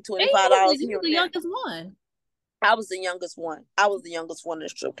just chuck me $25. You were the youngest one. I was the youngest one. I was the youngest one in the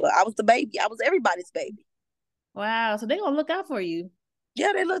strip club. I was the baby. I was everybody's baby. Wow. So they gonna look out for you.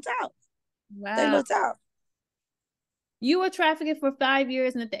 Yeah, they looked out. Wow. They looked out. You were trafficking for 5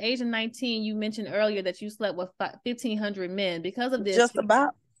 years, and at the age of 19, you mentioned earlier that you slept with 1,500 men. Because of this, just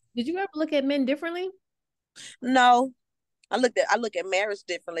about. Did you ever look at men differently? No, I look at marriage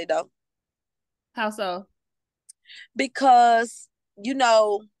differently though. How so? Because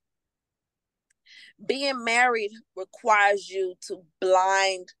being married requires you to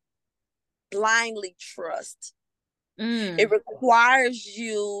blindly trust. It requires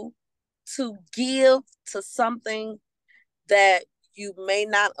you to give to something that you may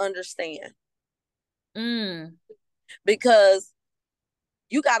not understand. Because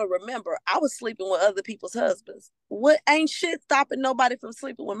you got to remember, I was sleeping with other people's husbands. What ain't shit stopping nobody from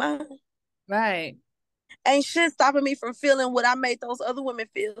sleeping with mine. Right. Ain't shit stopping me from feeling what I made those other women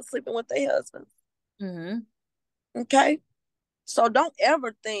feel sleeping with their husbands. Okay. So don't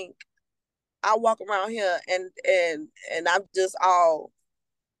ever think I walk around here and I'm just all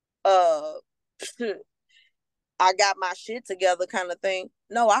I got my shit together kind of thing.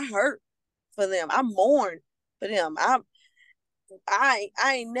 No, I hurt for them. I mourn for them. I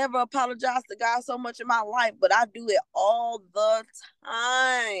ain't never apologized to God so much in my life, but I do it all the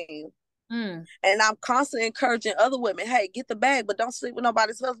time. And I'm constantly encouraging other women, hey, get the bag, but don't sleep with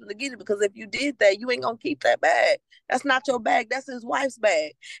nobody's husband to get it, because if you did that, you ain't gonna keep that bag. That's not your bag. That's his wife's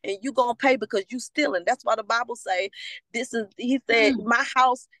bag. And you gonna pay because you stealing. That's why the Bible say he said, my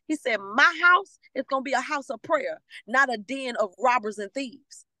house is gonna be a house of prayer, not a den of robbers and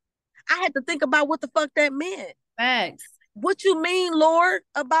thieves. I had to think about what the fuck that meant. Thanks. What you mean, Lord,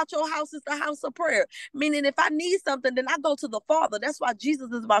 about your house is the house of prayer? Meaning if I need something, then I go to the Father. That's why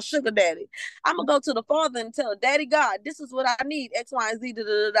Jesus is my sugar daddy. I'm going to go to the Father and tell Daddy God, this is what I need, X, Y, and Z, da, da,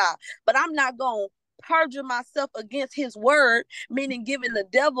 da, da. But I'm not going to perjure myself against his word, meaning giving the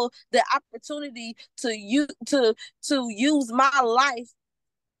devil the opportunity to use my life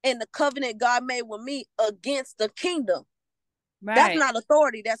and the covenant God made with me against the kingdom. Right. That's not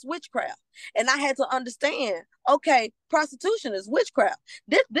authority, that's witchcraft. And I had to understand, okay, prostitution is witchcraft.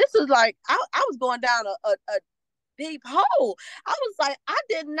 This is like, I was going down a deep hole. I was like, I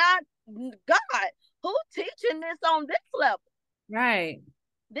did not, God, who teaching this on this level? Right.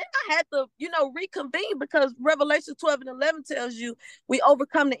 Then I had to, reconvene, because Revelation 12:11 tells you we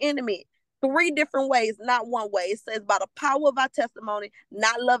overcome the enemy 3 different ways, not one way. It says by the power of our testimony,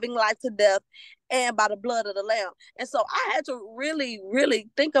 not loving life to death, and by the blood of the Lamb. And so I had to really, really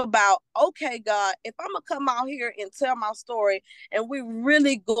think about, okay, God, if I'm going to come out here and tell my story and we're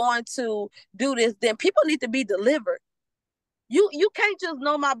really going to do this, then people need to be delivered. You can't just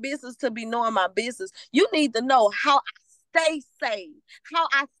know my business to be knowing my business. You need to know how I stay safe, how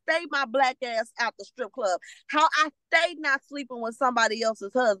I stay my black ass out the strip club, how I stay not sleeping with somebody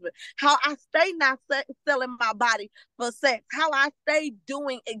else's husband, how I stay not selling my body for sex, how I stay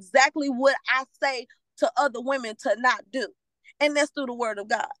doing exactly what I say to other women to not do. And that's through the word of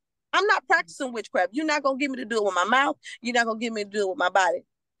God. I'm not practicing witchcraft. You're not going to get me to do it with my mouth. You're not going to get me to do it with my body.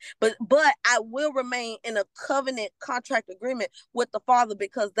 But I will remain in a covenant contract agreement with the Father,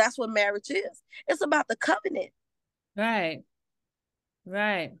 because that's what marriage is. It's about the covenant. Right.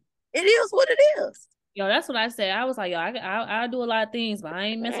 It is what it is. Yo, that's what I said. I was like, yo, I do a lot of things, but I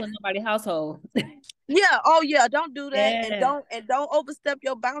ain't messing with nobody's household. Yeah. Oh yeah. Don't do that. Yeah. And don't overstep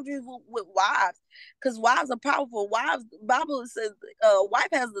your boundaries with wives, because wives are powerful. Wives, Bible says, wife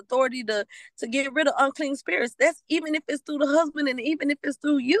has the authority to get rid of unclean spirits. That's even if it's through the husband and even if it's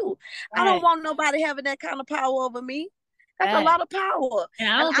through you. Right. I don't want nobody having that kind of power over me. That's a lot of power. And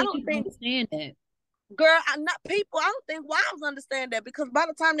I don't think people understand that. Girl, I don't think wives understand that, because by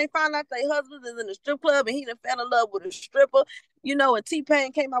the time they find out their husband is in the strip club and he done fell in love with a stripper, you know, and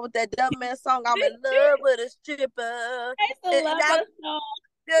T-Pain came out with that dumbass song, I'm in love with a stripper. I still love that song.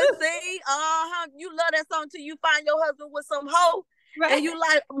 You see, you love that song till you find your husband with some hoe, right? And you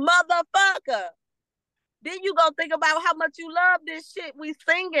like, motherfucker. Then you go think about how much you love this shit we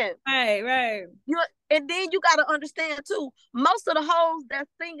singing. Right. And then you got to understand too, most of the hoes that's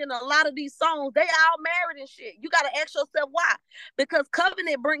singing a lot of these songs, they all married and shit. You got to ask yourself why. Because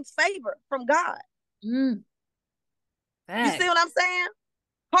covenant brings favor from God. You see what I'm saying?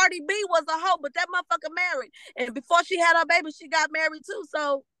 Cardi B was a hoe, but that motherfucker married. And before she had her baby, she got married too.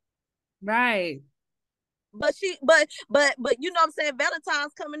 So. Right. But you know what I'm saying?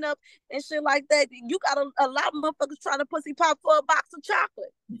 Valentine's coming up and shit like that. You got a lot of motherfuckers trying to pussy pop for a box of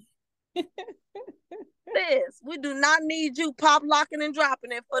chocolate. We do not need you pop locking and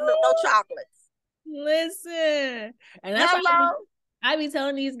dropping it for no chocolates. Listen, and that's why I be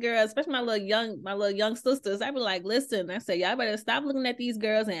telling these girls, especially my little young sisters, I be like, listen, I say, y'all better stop looking at these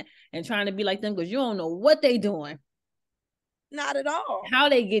girls and trying to be like them, because you don't know what they doing. Not at all. How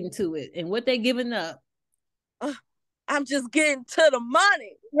they getting to it and what they giving up. I'm just getting to the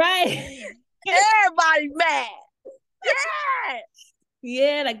money. Right. Everybody mad. Yeah.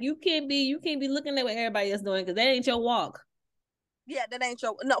 Yeah, like you can't be looking at what everybody else doing, because that ain't your walk. Yeah, that ain't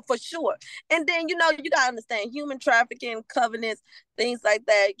your, no, for sure. And then, you gotta understand, human trafficking, covenants, things like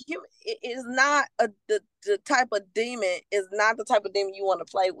that. It is not the type of demon, is not the type of demon you want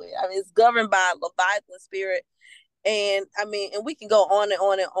to play with. I mean, it's governed by a Leviathan spirit. And I mean, and we can go on and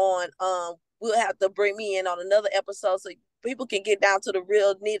on and on. We'll have to bring me in on another episode so people can get down to the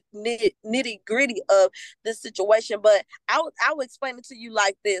real nitty gritty of this situation. But I would explain it to you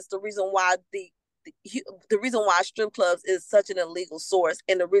like this: the reason why the reason why strip clubs is such an illegal source,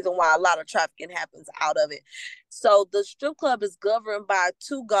 and the reason why a lot of trafficking happens out of it. So the strip club is governed by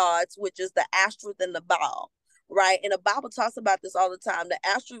two gods, which is the Ashtoreth and the Baal. Right. And the Bible talks about this all the time. The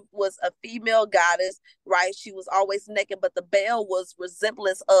Ashtoreth was a female goddess, right? She was always naked, but the Baal was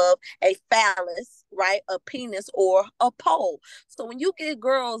resemblance of a phallus, right? A penis or a pole. So when you get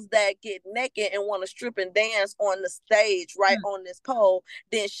girls that get naked and want to strip and dance on the stage, right, on this pole,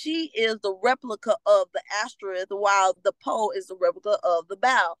 then she is the replica of the Ashtoreth, while the pole is the replica of the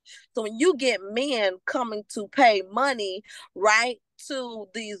Baal. So when you get men coming to pay money, right, to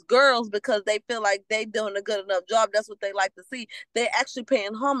these girls because they feel like they doing a good enough job, that's what they like to see, they're actually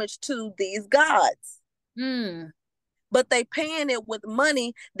paying homage to these gods. But they paying it with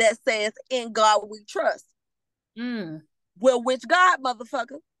money that says, in God we trust. Well, which God,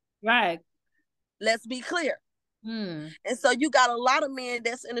 motherfucker? Right. Let's be clear. And so you got a lot of men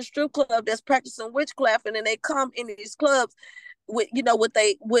that's in a strip club that's practicing witchcraft, and then they come into these clubs with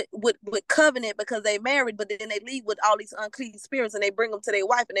covenant because they married, but then they leave with all these unclean spirits, and they bring them to their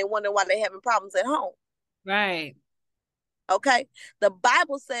wife, and they wonder why they having problems at home. Right. Okay. The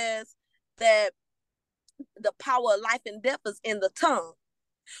Bible says that the power of life and death is in the tongue.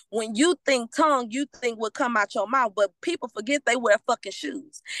 When you think tongue, you think what come out your mouth, but people forget they wear fucking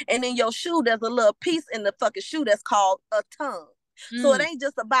shoes. And in your shoe, there's a little piece in the fucking shoe that's called a tongue. So it ain't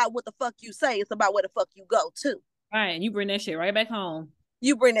just about what the fuck you say, it's about where the fuck you go to. Right, and you bring that shit right back home.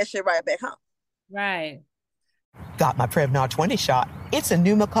 Right. Got my Prevnar 20 shot. It's a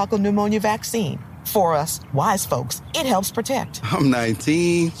pneumococcal pneumonia vaccine. For us, wise folks, it helps protect. I'm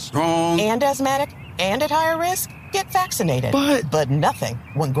 19, strong. And asthmatic, and at higher risk. get vaccinated. But nothing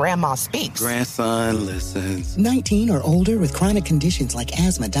when Grandma speaks. Grandson listens. 19 or older with chronic conditions like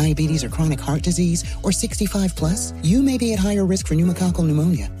asthma, diabetes, or chronic heart disease, or 65 plus, you may be at higher risk for pneumococcal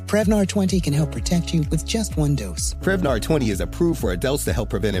pneumonia. Prevnar 20 can help protect you with just one dose. Prevnar 20 is approved for adults to help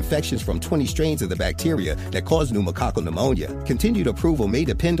prevent infections from 20 strains of the bacteria that cause pneumococcal pneumonia. Continued approval may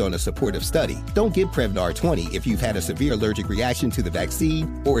depend on a supportive study. Don't give Prevnar 20 if you've had a severe allergic reaction to the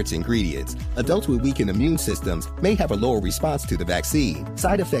vaccine or its ingredients. Adults with weakened immune systems may have a lower response to the vaccine.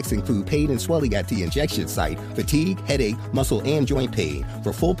 Side effects include pain and swelling at the injection site, fatigue, headache, muscle, and joint pain.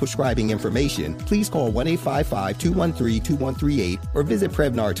 For full prescribing information, please call 1-855-213-2138 or visit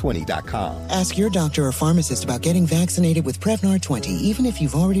Prevnar20.com. Ask your doctor or pharmacist about getting vaccinated with Prevnar 20, even if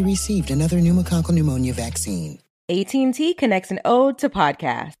you've already received another pneumococcal pneumonia vaccine. AT&T connects an ode to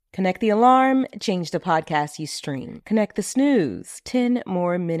podcast. Connect the alarm, change the podcast you stream. Connect the snooze, 10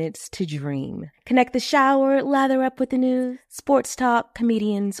 more minutes to dream. Connect the shower, lather up with the news, sports talk,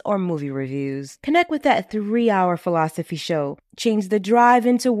 comedians, or movie reviews. Connect with that 3-hour philosophy show. Change the drive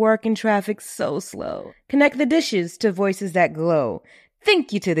into work and traffic so slow. Connect the dishes to voices that glow.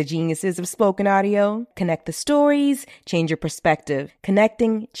 Thank you to the geniuses of spoken audio. Connect the stories, change your perspective.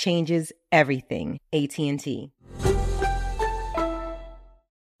 Connecting changes everything. AT&T.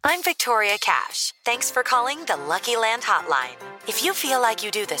 I'm Victoria Cash. Thanks for calling the Lucky Land Hotline. If you feel like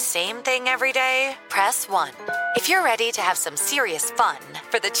you do the same thing every day, press 1. If you're ready to have some serious fun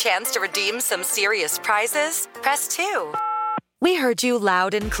for the chance to redeem some serious prizes, press 2. We heard you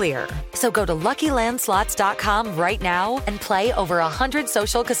loud and clear. So go to LuckyLandSlots.com right now and play over 100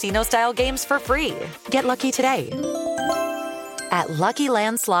 social casino-style games for free. Get lucky today at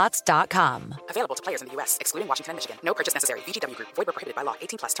LuckyLandSlots.com. Available to players in the U.S., excluding Washington and Michigan. No purchase necessary. VGW Group. Void where prohibited by law.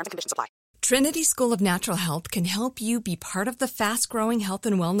 18+. Terms and conditions apply. Trinity School of Natural Health can help you be part of the fast-growing health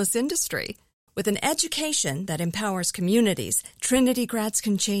and wellness industry. With an education that empowers communities, Trinity grads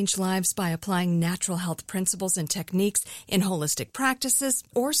can change lives by applying natural health principles and techniques in holistic practices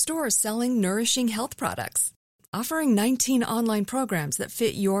or stores selling nourishing health products. Offering 19 online programs that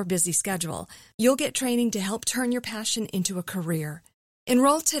fit your busy schedule, you'll get training to help turn your passion into a career.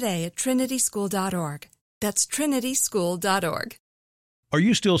 Enroll today at trinityschool.org. That's trinityschool.org. Are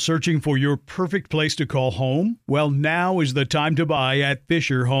you still searching for your perfect place to call home? Well, now is the time to buy at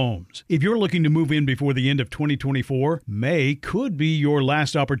Fisher Homes. If you're looking to move in before the end of 2024, May could be your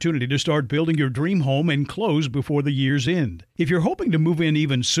last opportunity to start building your dream home and close before the year's end. If you're hoping to move in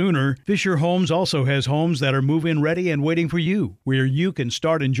even sooner, Fisher Homes also has homes that are move-in ready and waiting for you, where you can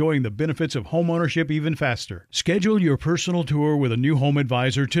start enjoying the benefits of homeownership even faster. Schedule your personal tour with a new home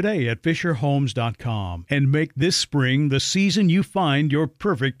advisor today at FisherHomes.com and make this spring the season you find your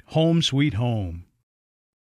perfect home sweet home.